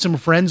might get some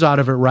friends out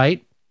of it,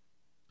 right?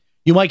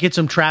 You might get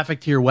some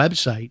traffic to your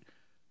website,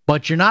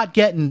 but you're not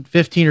getting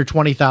 $15,000 or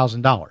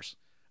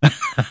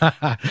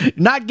 $20,000.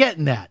 Not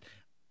getting that.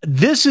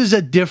 This is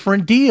a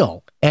different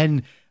deal.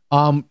 And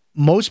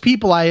most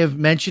people I have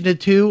mentioned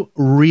it to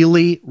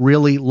really,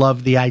 really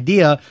love the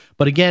idea.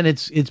 But again,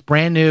 it's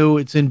brand new.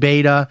 It's in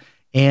beta,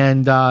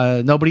 and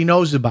nobody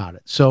knows about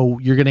it. So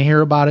you're going to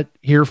hear about it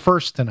here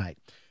first tonight.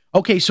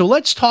 Okay, so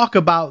let's talk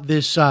about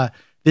this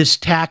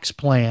tax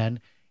plan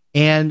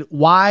and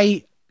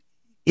why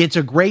it's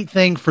a great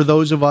thing for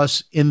those of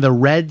us in the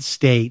red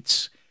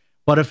states.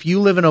 But if you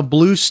live in a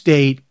blue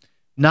state,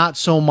 not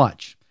so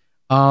much.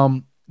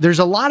 There's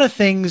a lot of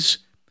things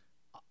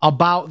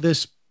about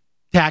this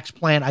tax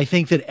plan I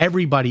think that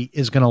everybody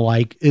is going to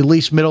like, at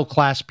least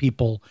middle-class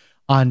people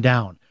on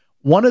down.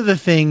 One of the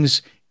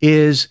things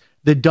is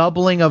the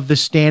doubling of the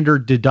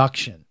standard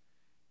deduction.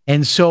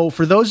 And so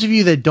for those of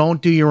you that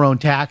don't do your own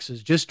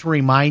taxes, just to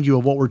remind you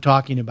of what we're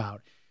talking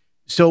about.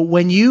 So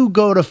when you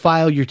go to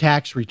file your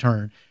tax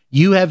return,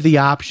 you have the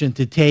option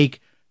to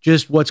take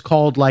just what's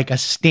called like a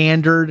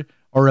standard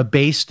or a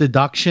base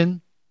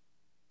deduction.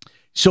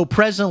 So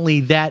presently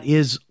that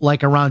is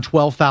like around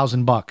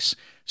 $12,000.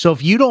 So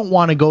if you don't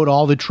want to go to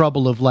all the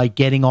trouble of like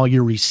getting all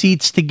your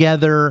receipts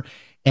together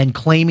and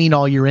claiming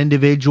all your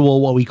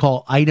individual, what we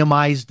call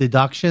itemized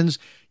deductions,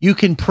 you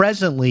can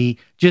presently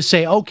just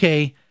say,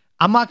 okay,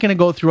 I'm not going to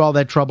go through all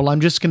that trouble.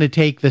 I'm just going to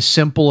take the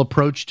simple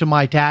approach to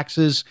my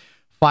taxes,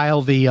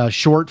 file the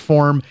short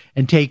form,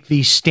 and take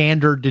the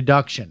standard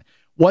deduction.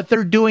 What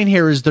they're doing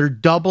here is they're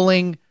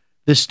doubling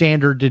the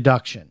standard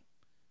deduction.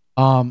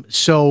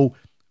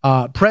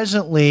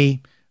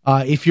 Presently,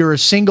 if you're a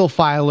single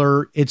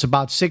filer, it's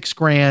about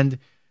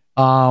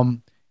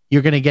 $6,000.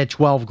 You're going to get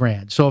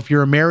 $12,000. So if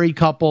you're a married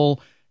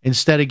couple,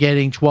 instead of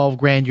getting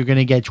 $12,000, you're going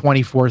to get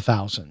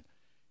 $24,000.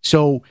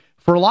 So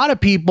for a lot of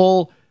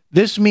people,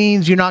 this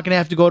means you're not going to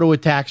have to go to a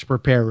tax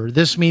preparer.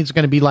 This means it's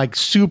going to be like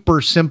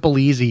super simple,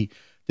 easy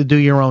to do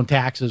your own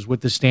taxes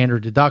with the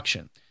standard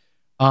deduction.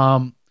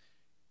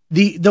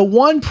 The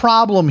one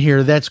problem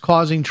here that's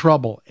causing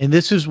trouble, and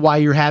this is why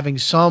you're having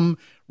some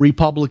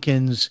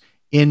Republicans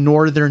in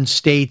northern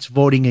states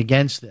voting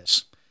against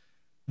this.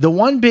 The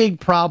one big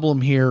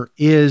problem here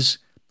is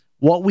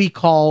what we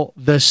call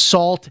the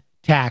SALT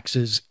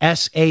taxes,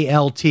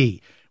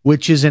 S-A-L-T,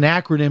 which is an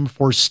acronym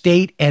for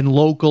state and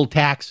local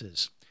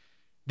taxes.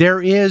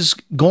 There is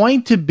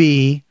going to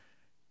be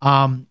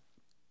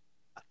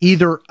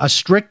either a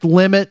strict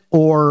limit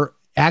or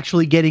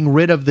actually getting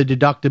rid of the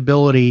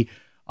deductibility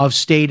of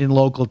state and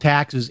local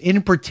taxes.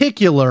 In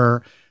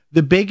particular,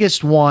 the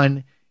biggest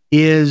one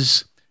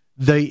is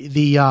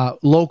the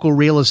local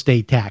real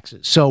estate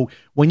taxes. So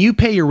when you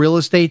pay your real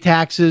estate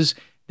taxes,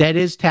 that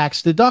is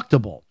tax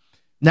deductible.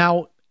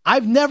 Now,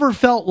 I've never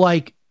felt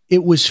like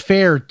it was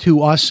fair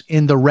to us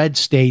in the red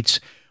states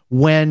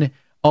when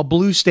a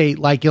blue state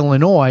like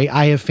Illinois,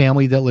 I have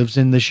family that lives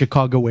in the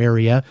Chicago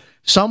area.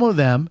 Some of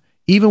them,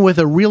 even with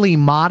a really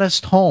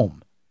modest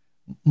home,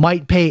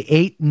 might pay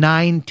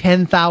 $8,000,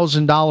 $9,000,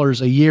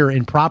 $10,000 a year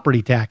in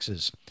property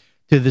taxes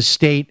to the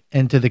state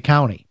and to the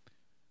county.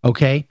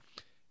 Okay?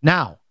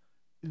 Now,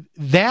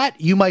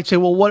 that you might say,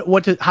 well,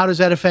 how does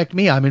that affect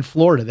me? I'm in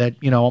Florida. That,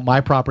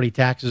 my property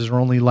taxes are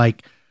only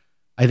like,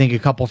 I think, a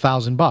couple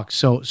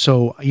 $1,000.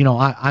 So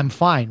I'm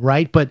fine,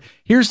 right? But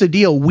here's the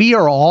deal: we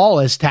are all,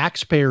 as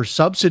taxpayers,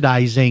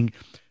 subsidizing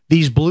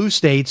these blue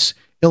states,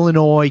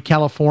 Illinois,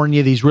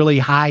 California, these really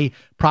high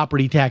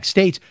property tax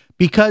states,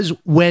 because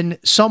when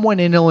someone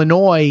in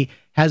Illinois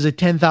has a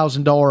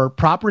 $10,000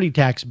 property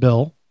tax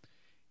bill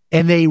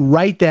and they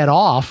write that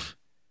off,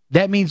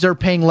 that means they're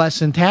paying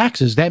less in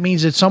taxes. That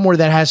means it's somewhere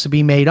that has to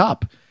be made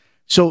up.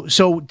 So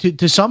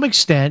to some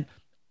extent,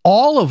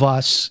 all of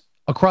us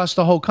across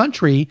the whole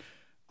country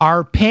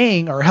are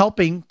paying or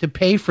helping to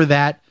pay for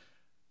that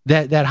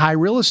high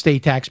real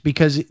estate tax,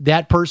 because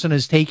that person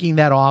is taking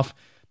that off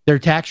their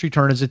tax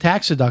return as a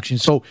tax deduction.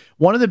 So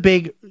one of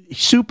the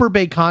super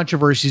big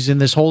controversies in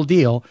this whole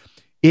deal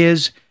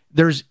is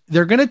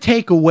they're going to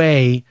take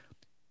away.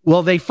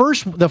 Well, the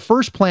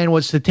first plan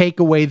was to take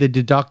away the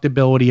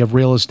deductibility of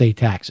real estate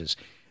taxes.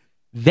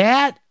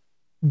 That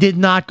did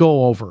not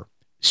go over.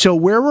 So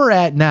where we're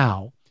at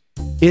now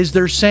is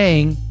they're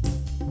saying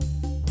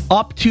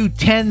up to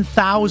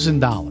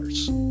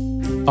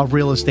 $10,000 of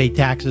real estate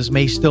taxes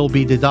may still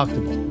be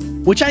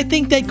deductible, which I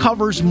think that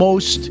covers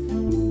most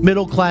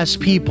middle-class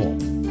people.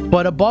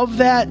 But above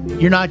that,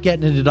 you're not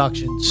getting a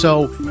deduction.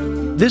 So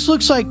this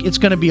looks like it's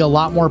going to be a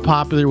lot more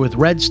popular with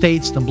red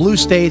states than blue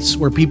states,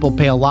 where people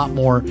pay a lot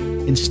more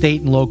in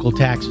state and local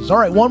taxes. All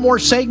right, one more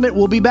segment.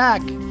 We'll be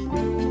back.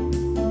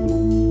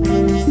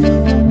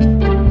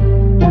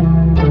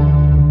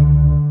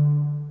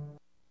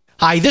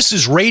 Hi, this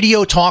is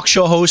radio talk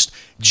show host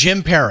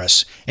Jim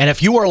Paris. And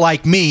if you are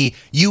like me,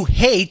 you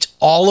hate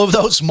all of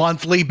those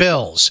monthly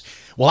bills.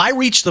 Well, I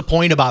reached the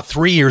point about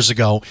 3 years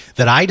ago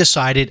that I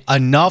decided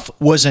enough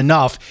was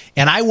enough,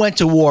 and I went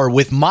to war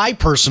with my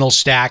personal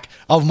stack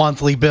of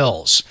monthly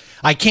bills.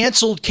 I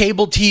canceled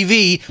cable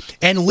TV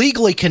and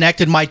legally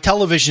connected my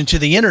television to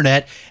the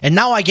internet, and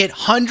now I get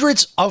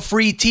hundreds of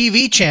free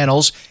TV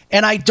channels,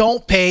 and I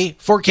don't pay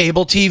for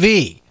cable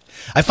TV.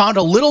 I found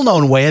a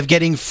little-known way of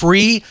getting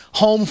free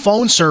home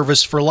phone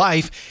service for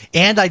life,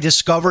 and I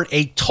discovered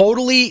a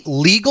totally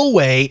legal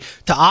way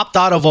to opt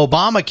out of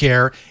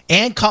Obamacare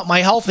and cut my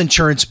health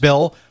insurance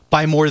bill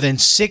by more than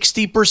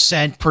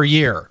 60% per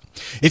year.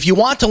 If you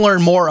want to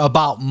learn more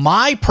about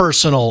my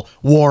personal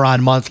war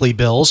on monthly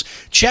bills,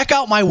 check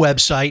out my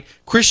website,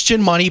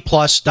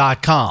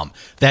 ChristianMoneyPlus.com.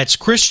 That's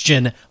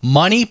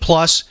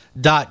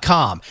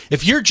ChristianMoneyPlus.com.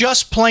 If you're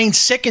just plain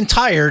sick and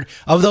tired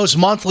of those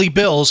monthly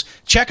bills,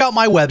 check out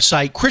my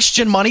website,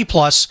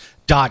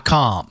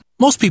 ChristianMoneyPlus.com.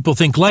 Most people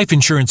think life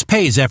insurance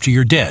pays after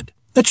you're dead.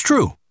 That's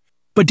true.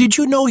 But did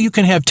you know you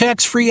can have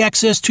tax-free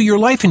access to your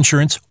life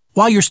insurance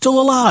while you're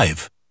still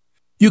alive?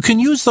 You can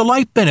use the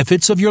life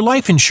benefits of your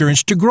life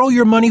insurance to grow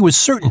your money with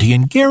certainty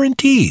and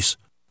guarantees.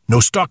 No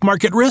stock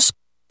market risk,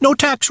 no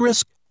tax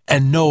risk,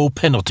 and no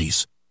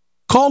penalties.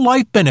 Call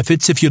Life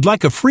Benefits if you'd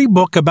like a free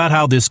book about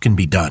how this can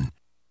be done.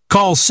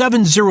 Call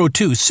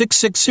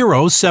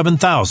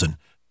 702-660-7000.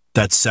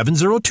 That's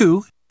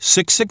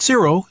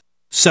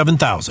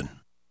 702-660-7000.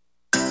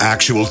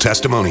 Actual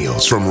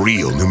testimonials from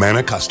real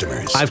Numanna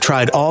customers. I've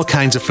tried all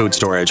kinds of food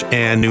storage,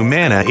 and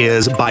Numanna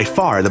is by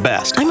far the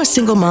best. I'm a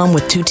single mom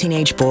with 2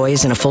 teenage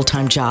boys and a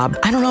full-time job.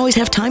 I don't always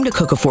have time to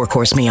cook a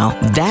 4-course meal.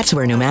 That's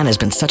where Numanna has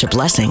been such a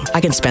blessing.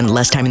 I can spend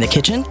less time in the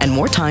kitchen and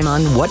more time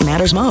on what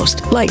matters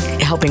most, like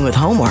helping with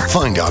homework.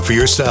 Find out for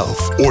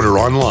yourself. Order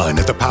online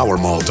at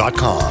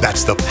thepowermall.com.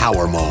 That's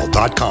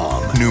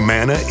thepowermall.com.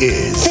 Numanna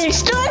is food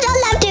stores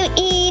I love to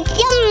eat.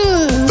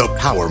 Yum!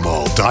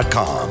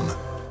 Thepowermall.com.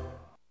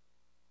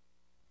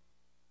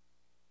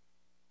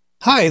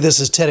 Hi, this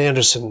is Ted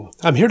Anderson.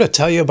 I'm here to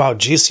tell you about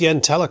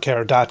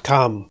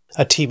GCNtelecare.com,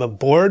 a team of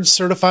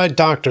board-certified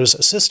doctors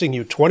assisting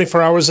you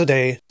 24 hours a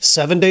day,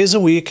 7 days a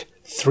week,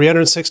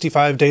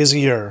 365 days a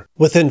year.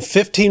 Within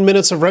 15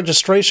 minutes of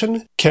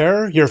registration,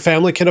 care your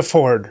family can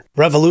afford.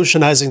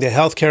 Revolutionizing the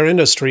healthcare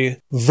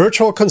industry,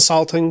 virtual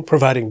consulting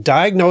providing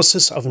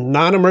diagnosis of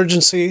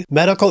non-emergency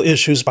medical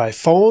issues by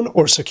phone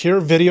or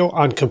secure video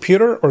on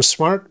computer or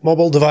smart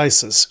mobile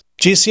devices.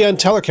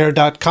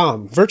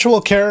 GCNtelecare.com. Virtual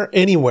care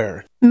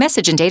anywhere.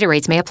 Message and data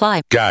rates may apply.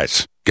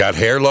 Guys, got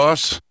hair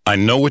loss? I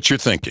know what you're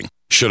thinking.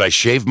 Should I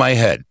shave my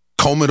head?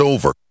 Comb it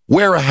over?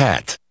 Wear a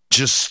hat?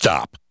 Just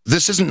stop.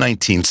 This isn't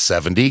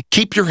 1970.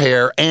 Keep your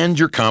hair and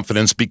your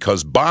confidence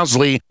because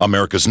Bosley,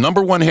 America's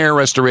 #1 hair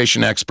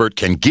restoration expert,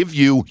 can give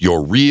you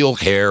your real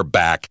hair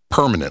back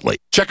permanently.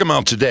 Check them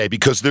out today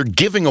because they're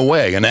giving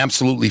away an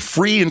absolutely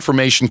free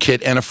information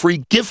kit and a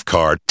free gift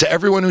card to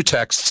everyone who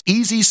texts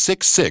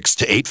EASY66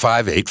 to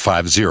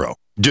 85850.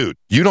 Dude,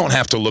 you don't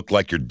have to look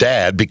like your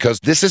dad because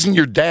this isn't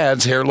your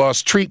dad's hair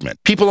loss treatment.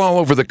 People all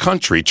over the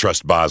country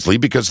trust Bosley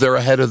because they're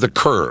ahead of the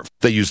curve.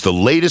 They use the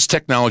latest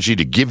technology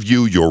to give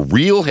you your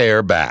real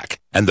hair back.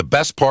 And the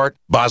best part,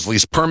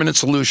 Bosley's permanent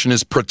solution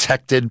is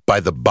protected by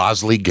the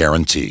Bosley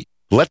Guarantee.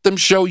 Let them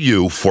show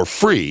you for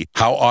free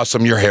how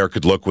awesome your hair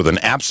could look with an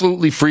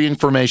absolutely free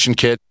information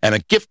kit and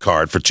a gift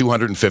card for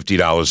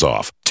 $250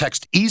 off.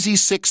 Text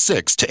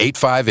EASY66 to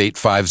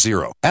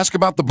 85850. Ask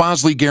about the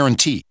Bosley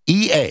Guarantee.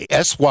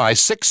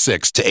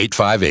 EASY66 to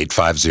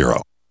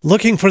 85850.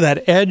 Looking for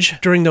that edge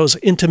during those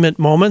intimate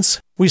moments?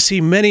 We see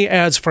many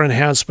ads for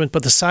enhancement,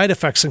 but the side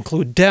effects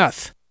include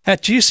death.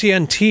 At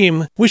GCN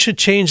Team, we should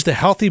change the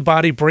Healthy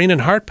Body, Brain,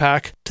 and Heart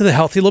Pack to the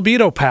Healthy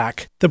Libido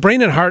Pack. The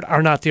brain and heart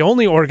are not the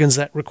only organs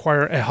that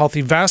require a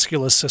healthy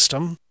vascular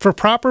system. For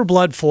proper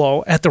blood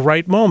flow at the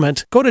right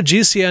moment, go to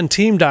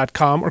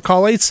GCNteam.com or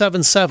call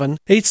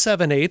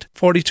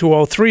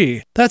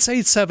 877-878-4203. That's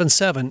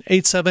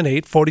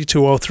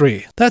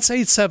 877-878-4203. That's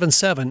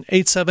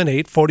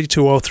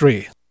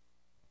 877-878-4203.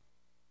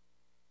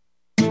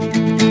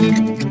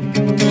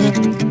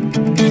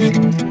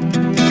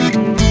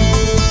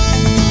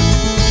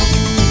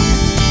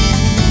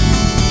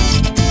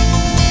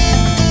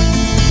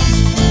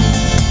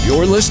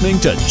 You're listening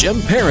to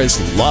Jim Paris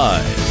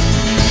Live.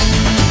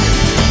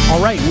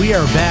 All right, we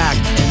are back,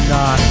 and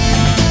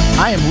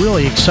I am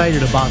really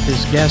excited about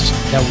this guest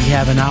that we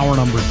have in hour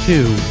number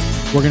 2.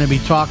 We're going to be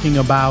talking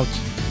about,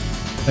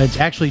 it's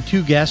actually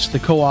 2 guests, the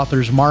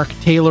co-authors Mark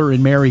Taylor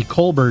and Mary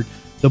Colbert.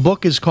 The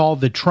book is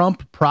called The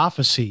Trump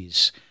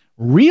Prophecies.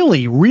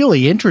 Really,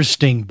 really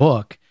interesting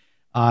book.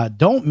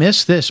 Don't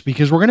miss this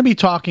because we're going to be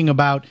talking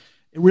about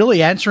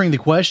really answering the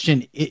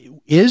question,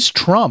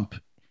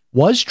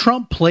 was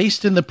Trump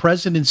placed in the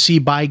presidency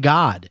by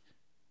God?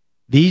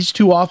 These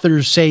 2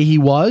 authors say he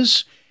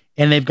was,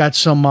 and they've got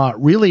some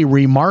really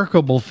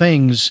remarkable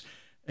things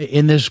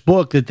in this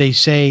book that they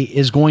say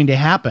is going to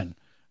happen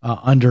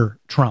under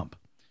Trump.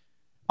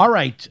 All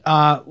right,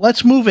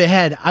 let's move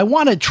ahead. I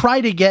want to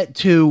try to get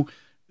to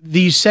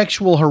the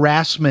sexual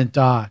harassment,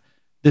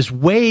 this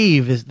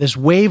wave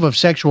of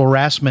sexual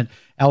harassment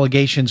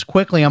allegations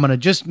quickly. I'm going to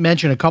just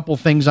mention a couple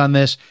things on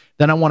this.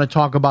 Then I want to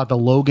talk about the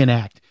Logan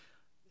Act.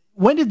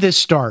 When did this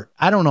start?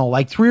 I don't know,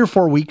 like 3 or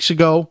 4 weeks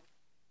ago.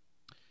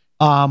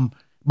 By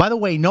the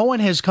way, no one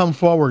has come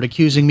forward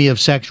accusing me of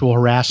sexual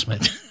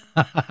harassment.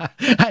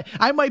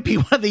 I might be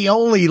one of the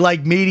only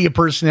media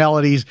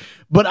personalities,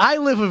 but I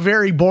live a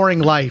very boring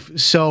life.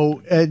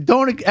 So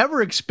don't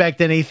ever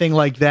expect anything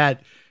like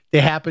that to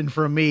happen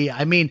from me.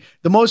 I mean,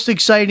 the most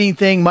exciting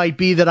thing might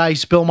be that I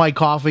spill my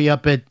coffee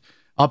up at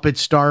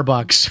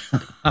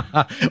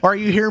Starbucks, or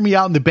you hear me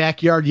out in the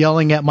backyard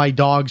yelling at my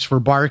dogs for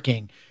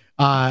barking.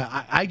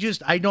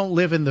 I don't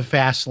live in the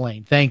fast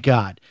lane, thank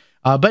God.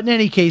 But in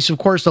any case, of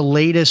course, the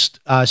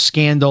latest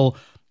scandal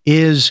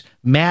is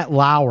Matt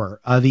Lauer,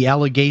 the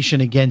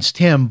allegation against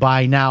him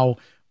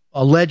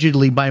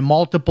allegedly by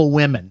multiple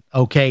women,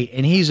 okay?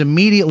 And he's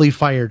immediately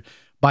fired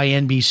by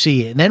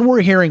NBC. And then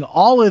we're hearing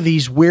all of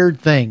these weird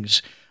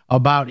things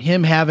about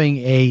him having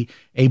a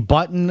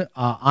button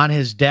on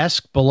his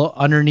desk,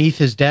 underneath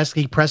his desk.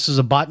 He presses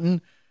a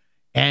button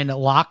and it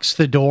locks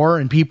the door,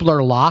 and people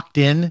are locked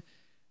in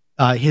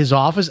his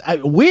office.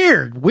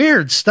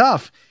 Weird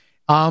stuff.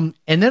 And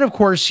then, of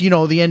course, the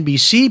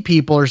NBC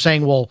people are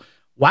saying, well,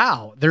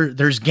 wow,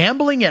 there's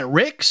gambling at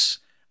Rick's.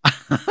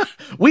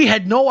 We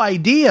had no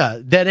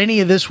idea that any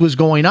of this was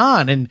going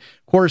on. And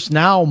of course,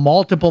 now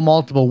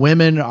multiple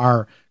women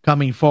are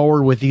coming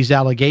forward with these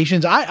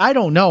allegations. I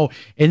don't know.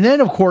 And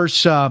then, of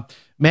course,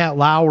 Matt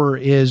Lauer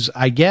is,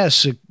 I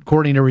guess,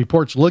 according to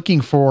reports,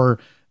 looking for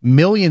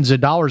millions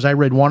of dollars. I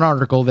read one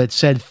article that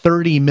said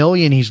 $30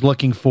 million he's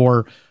looking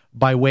for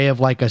by way of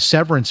a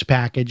severance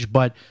package.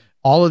 But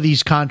all of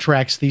these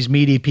contracts these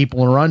media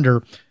people are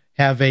under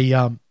have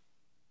a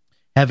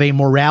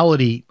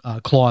morality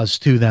clause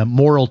to them,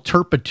 moral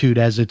turpitude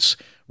as it's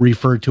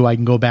referred to. I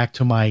can go back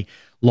to my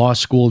law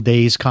school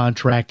days,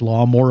 contract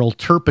law, moral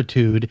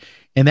turpitude,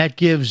 and that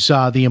gives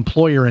the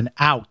employer an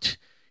out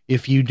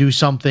if you do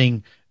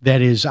something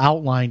that is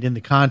outlined in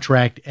the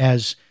contract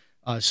as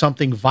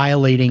something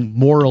violating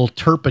moral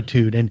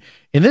turpitude. And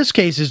in this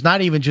case, it's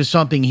not even just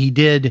something he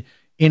did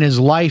in his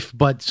life,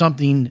 but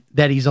something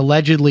that he's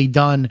allegedly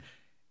done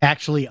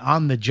actually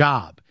on the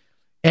job.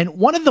 And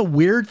one of the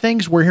weird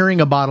things we're hearing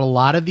about a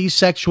lot of these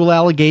sexual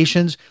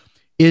allegations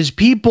is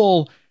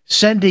people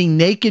sending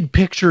naked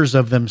pictures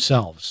of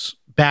themselves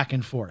back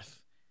and forth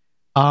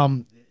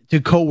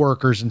to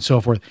coworkers and so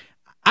forth.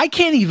 I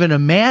can't even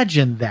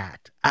imagine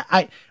that.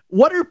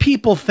 What are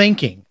people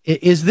thinking?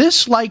 Is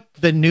this like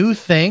the new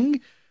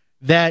thing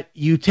that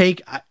you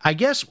take? I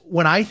guess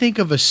when I think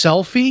of a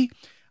selfie,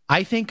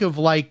 I think of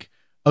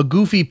a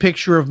goofy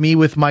picture of me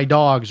with my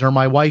dogs or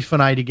my wife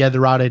and I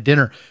together out at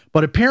dinner.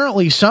 But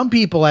apparently some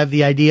people have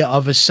the idea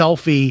of a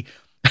selfie.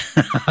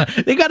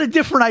 They got a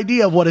different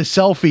idea of what a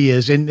selfie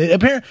is. And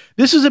apparently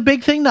this is a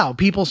big thing now.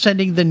 People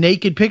sending the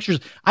naked pictures.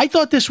 I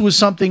thought this was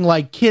something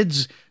like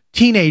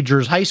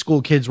teenagers, high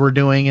school kids were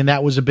doing, and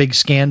that was a big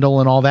scandal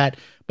and all that.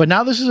 But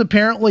now this is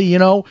apparently,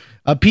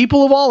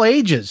 people of all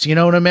ages,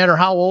 no matter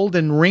how old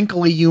and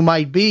wrinkly you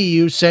might be,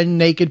 you send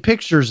naked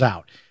pictures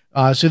out.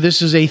 So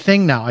this is a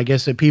thing now, I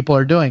guess, that people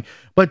are doing.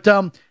 But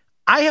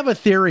I have a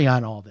theory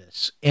on all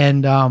this,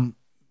 and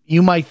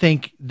you might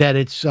think that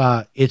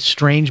it's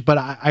strange, but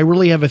I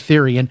really have a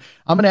theory, and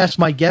I'm going to ask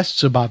my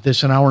guests about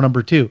this in hour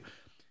number 2.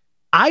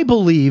 I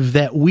believe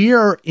that we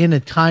are in a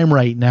time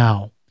right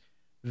now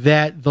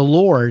that the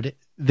Lord,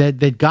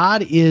 that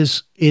God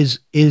is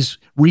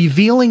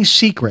revealing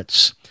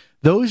secrets.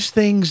 Those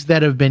things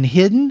that have been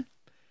hidden,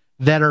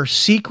 that are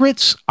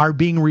secrets, are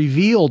being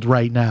revealed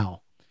right now.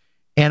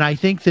 And I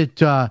think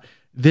that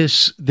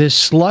this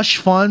slush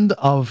fund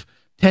of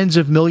tens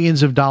of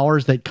millions of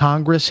dollars that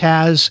Congress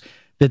has,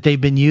 that they've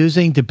been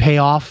using to pay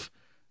off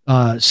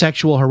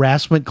sexual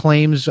harassment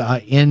claims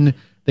in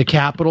the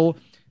Capitol,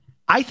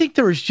 I think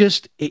there is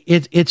just,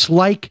 it's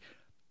like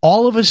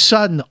all of a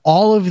sudden,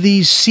 all of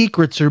these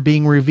secrets are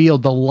being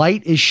revealed. The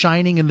light is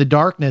shining in the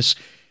darkness.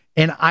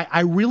 And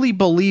I really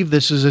believe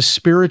this is a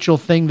spiritual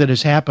thing that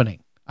is happening.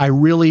 I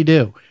really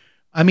do.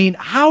 I mean,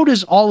 how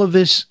does all of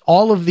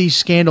these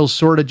scandals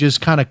sort of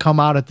just kind of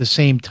come out at the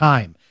same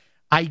time?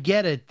 I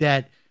get it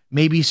that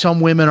maybe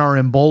some women are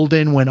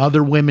emboldened when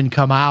other women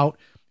come out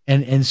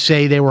and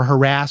say they were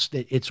harassed.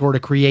 It sort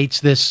of creates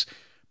this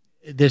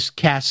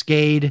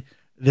cascade,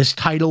 this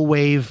tidal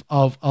wave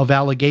of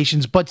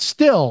allegations. But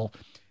still,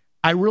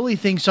 I really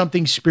think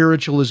something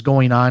spiritual is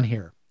going on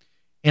here.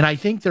 And I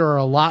think there are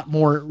a lot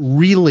more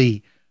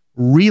really,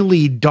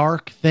 really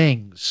dark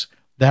things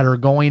that are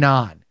going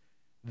on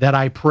that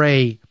I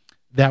pray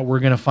that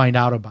we're going to find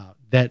out about,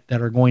 that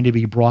are going to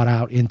be brought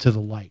out into the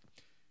light.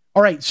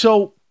 All right,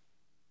 so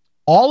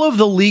all of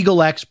the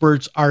legal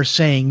experts are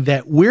saying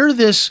that where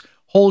this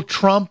whole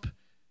Trump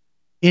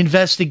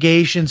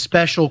investigation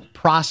special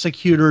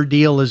prosecutor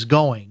deal is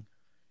going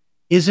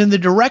is in the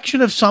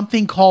direction of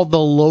something called the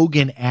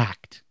Logan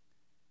Act.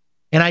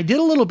 And I did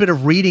a little bit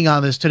of reading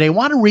on this today. I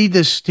want to read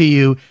this to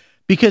you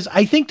because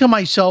I think to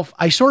myself,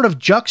 I sort of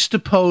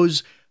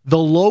juxtapose the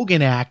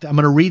Logan Act, I'm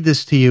going to read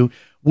this to you,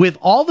 with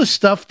all the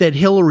stuff that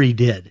Hillary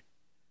did.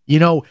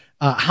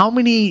 How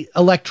many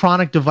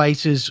electronic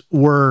devices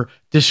were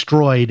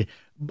destroyed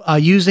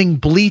using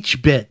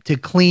bleach bit to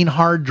clean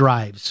hard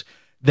drives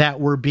that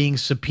were being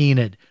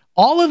subpoenaed.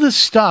 All of the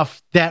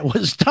stuff that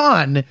was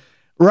done,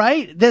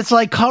 right, that's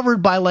like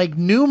covered by like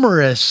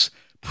numerous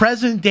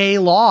present day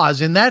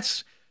laws. And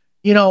that's,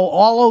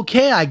 all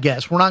okay, I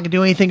guess. We're not going to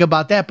do anything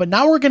about that. But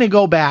now we're going to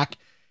go back.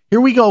 Here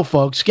we go,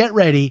 folks. Get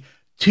ready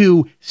to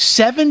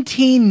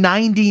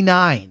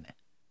 1799.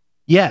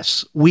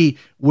 Yes, we're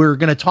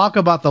going to talk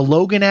about the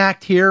Logan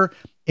Act here,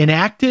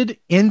 enacted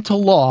into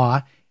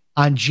law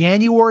on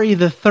January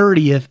the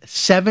 30th,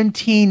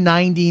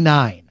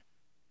 1799.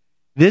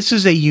 This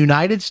is a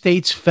United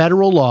States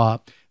federal law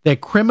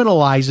that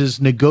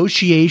criminalizes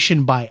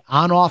negotiation by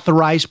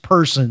unauthorized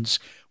persons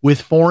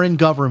with foreign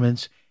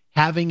governments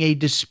having a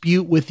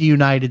dispute with the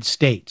United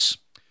States.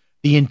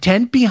 The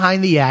intent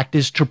behind the act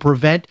is to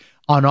prevent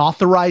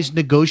unauthorized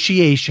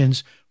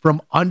negotiations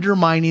from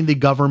undermining the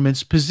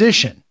government's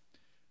position.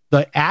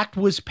 The act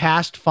was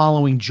passed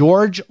following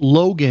George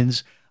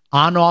Logan's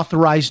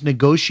unauthorized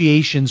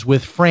negotiations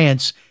with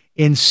France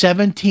in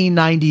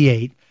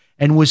 1798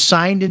 and was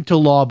signed into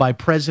law by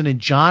President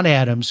John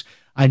Adams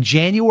on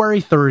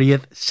January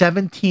 30th,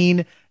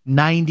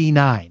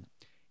 1799.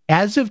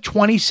 As of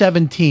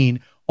 2017,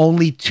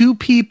 only 2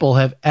 people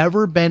have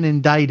ever been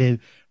indicted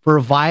for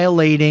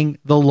violating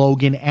the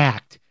Logan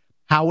Act.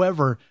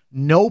 However,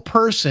 no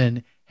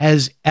person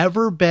has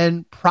ever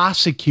been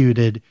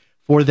prosecuted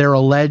for their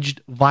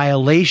alleged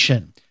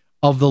violation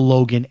of the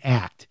Logan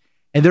Act.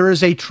 And there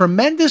is a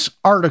tremendous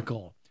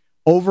article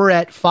over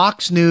at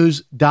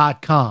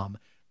foxnews.com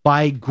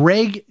by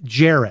Greg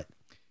Jarrett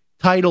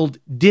titled,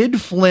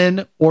 "Did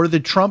Flynn or the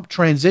Trump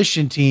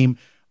Transition Team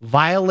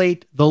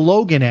Violate the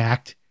Logan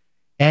Act?"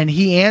 And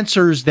he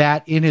answers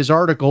that in his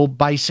article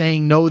by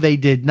saying, no, they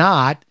did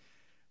not,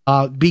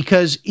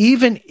 because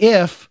even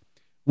if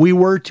we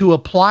were to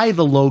apply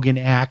the Logan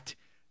Act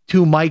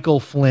to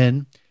Michael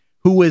Flynn,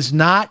 who was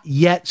not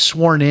yet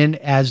sworn in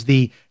as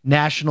the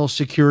national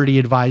security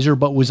advisor,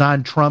 but was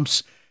on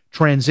Trump's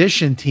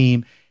transition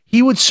team,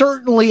 he would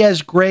certainly,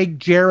 as Greg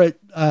Jarrett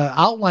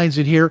outlines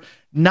it here,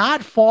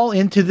 not fall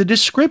into the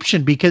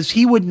description because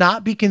he would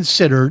not be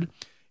considered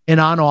an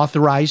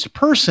unauthorized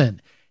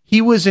person.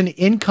 He was an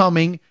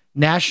incoming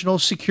national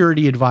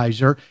security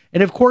advisor.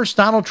 And of course,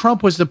 Donald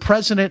Trump was the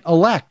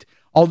president-elect.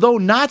 Although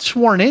not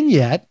sworn in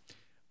yet,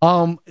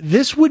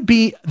 this would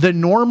be the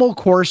normal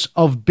course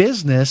of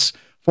business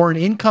for an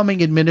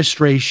incoming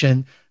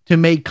administration to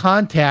make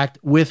contact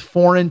with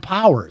foreign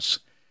powers.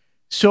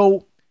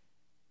 So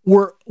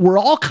we're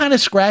all kind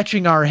of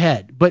scratching our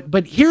head.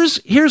 But here's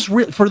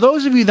for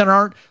those of you that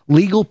aren't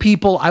legal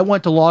people, I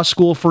went to law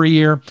school for a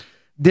year,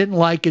 didn't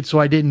like it, so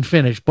I didn't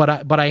finish. But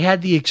I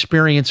had the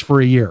experience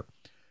for a year,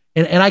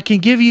 and I can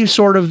give you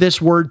sort of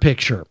this word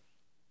picture.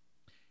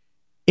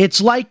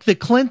 It's like the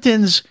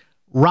Clintons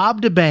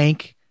robbed a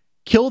bank,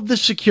 killed the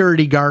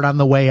security guard on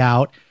the way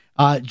out,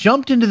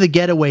 jumped into the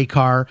getaway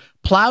car,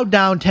 plowed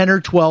down 10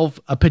 or 12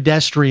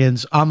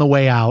 pedestrians on the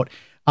way out,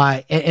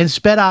 and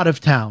sped out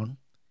of town.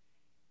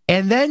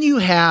 And then you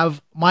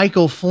have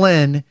Michael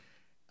Flynn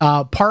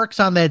parks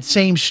on that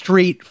same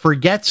street,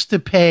 forgets to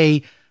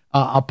pay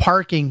a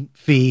parking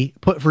fee,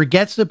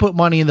 forgets to put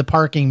money in the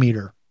parking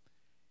meter.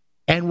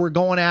 And we're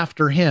going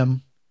after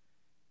him,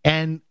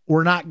 and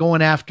we're not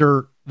going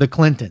after the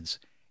Clintons.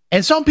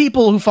 And some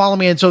people who follow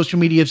me on social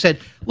media have said,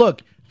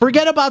 look,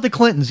 forget about the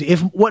Clintons.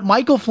 If what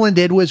Michael Flynn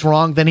did was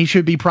wrong, then he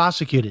should be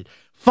prosecuted.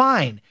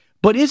 Fine.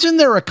 But isn't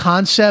there a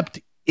concept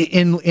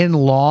in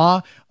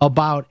law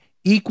about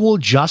equal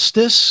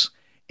justice?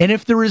 And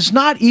if there is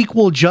not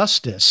equal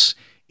justice,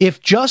 if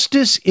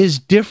justice is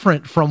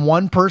different from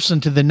one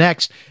person to the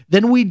next,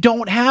 then we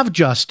don't have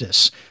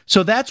justice.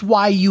 So that's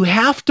why you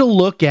have to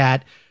look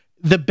at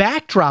the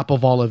backdrop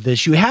of all of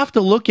this. You have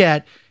to look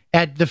at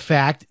the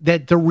fact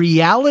that the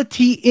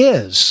reality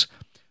is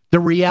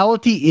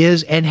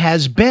and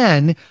has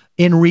been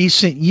in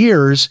recent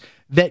years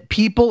that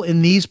people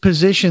in these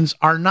positions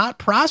are not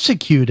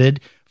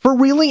prosecuted for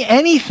really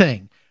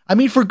anything. I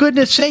mean, for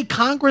goodness sake,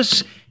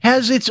 Congress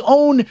has its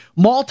own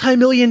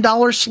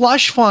multi-million-dollar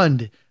slush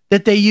fund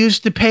that they use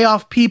to pay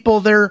off people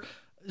they're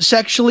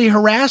sexually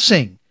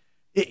harassing.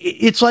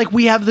 It's like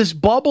we have this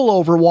bubble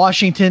over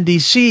Washington,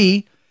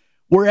 D.C.,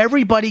 where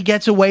everybody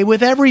gets away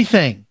with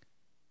everything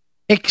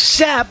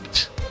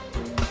except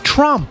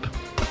Trump.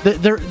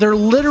 They're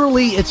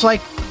literally, it's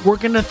like we're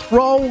going to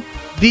throw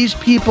these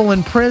people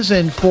in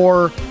prison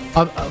for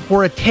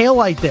a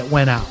taillight that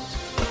went out.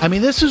 I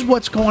mean, this is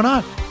what's going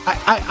on.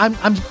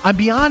 I'm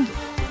beyond,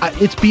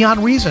 it's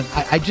beyond reason.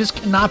 I just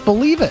cannot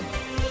believe it.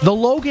 The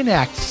Logan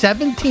Act,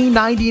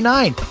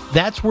 1799.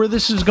 That's where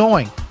this is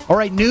going. All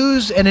right,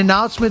 news and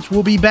announcements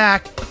will be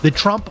back. The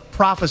Trump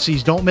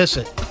prophecies, don't miss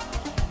it.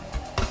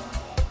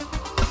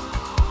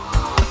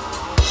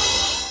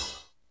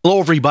 Hello,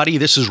 everybody.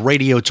 This is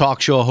radio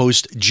talk show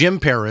host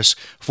Jim Paris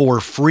for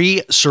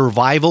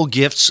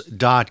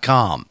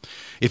FreeSurvivalGifts.com.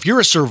 If you're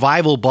a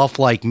survival buff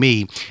like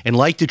me and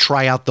like to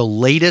try out the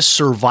latest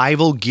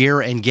survival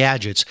gear and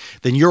gadgets,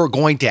 then you're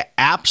going to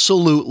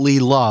absolutely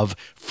love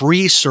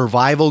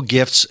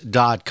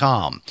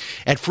FreeSurvivalGifts.com.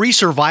 At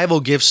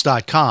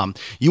FreeSurvivalGifts.com,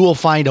 you will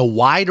find a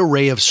wide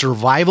array of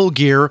survival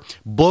gear,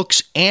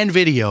 books, and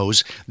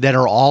videos that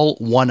are all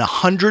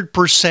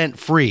 100%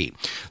 free.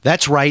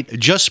 That's right,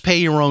 just pay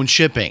your own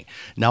shipping.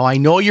 Now, I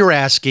know you're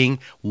asking,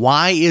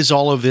 why is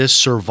all of this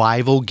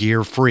survival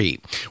gear free?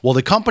 Well,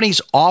 the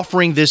companies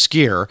offering this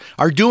gear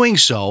are doing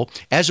so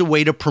as a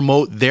way to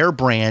promote their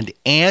brand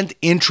and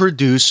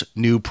introduce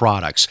new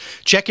products.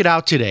 Check it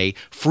out today,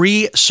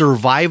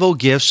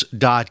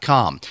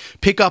 FreeSurvivalGifts.com.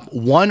 Pick up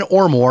one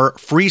or more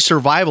free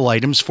survival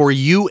items for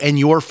you and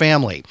your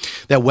family.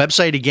 That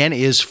website again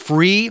is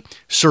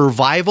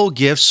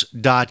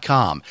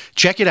FreeSurvivalGifts.com.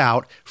 Check it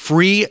out,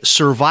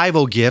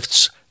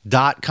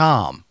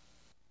 FreeSurvivalGifts.com.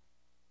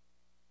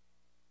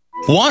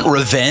 Want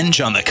revenge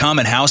on the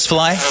common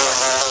housefly?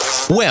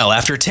 Well,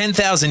 after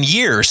 10,000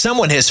 years,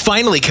 someone has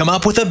finally come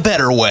up with a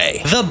better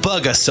way. The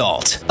Bug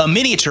Assault, a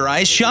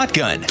miniaturized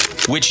shotgun,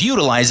 which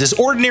utilizes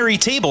ordinary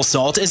table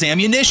salt as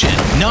ammunition.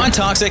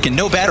 Non-toxic and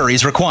no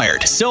batteries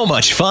required. So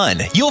much fun,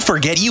 you'll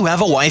forget you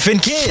have a wife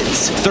and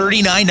kids.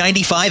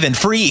 $39.95 and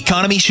free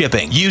economy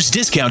shipping. Use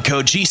discount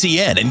code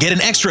GCN and get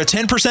an extra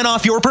 10%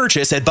 off your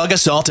purchase at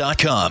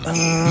bugassault.com.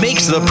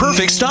 Makes the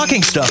perfect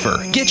stocking stuffer.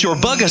 Get your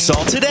Bug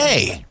Assault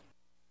today.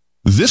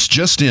 This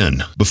just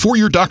in. Before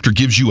your doctor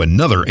gives you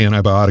another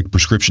antibiotic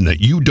prescription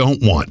that you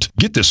don't want,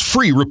 get this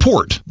free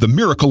report, The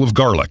Miracle of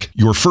Garlic,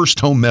 your first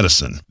home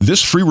medicine.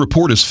 This free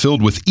report is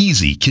filled with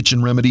easy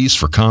kitchen remedies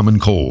for common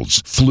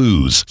colds,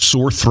 flus,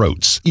 sore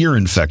throats, ear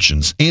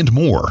infections, and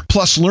more.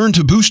 Plus, learn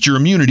to boost your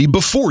immunity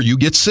before you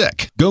get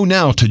sick. Go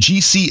now to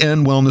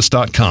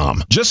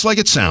GCNwellness.com, just like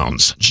it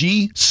sounds,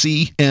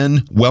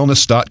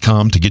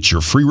 GCNwellness.com to get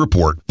your free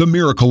report, The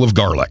Miracle of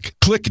Garlic.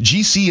 Click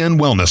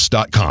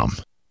GCNwellness.com.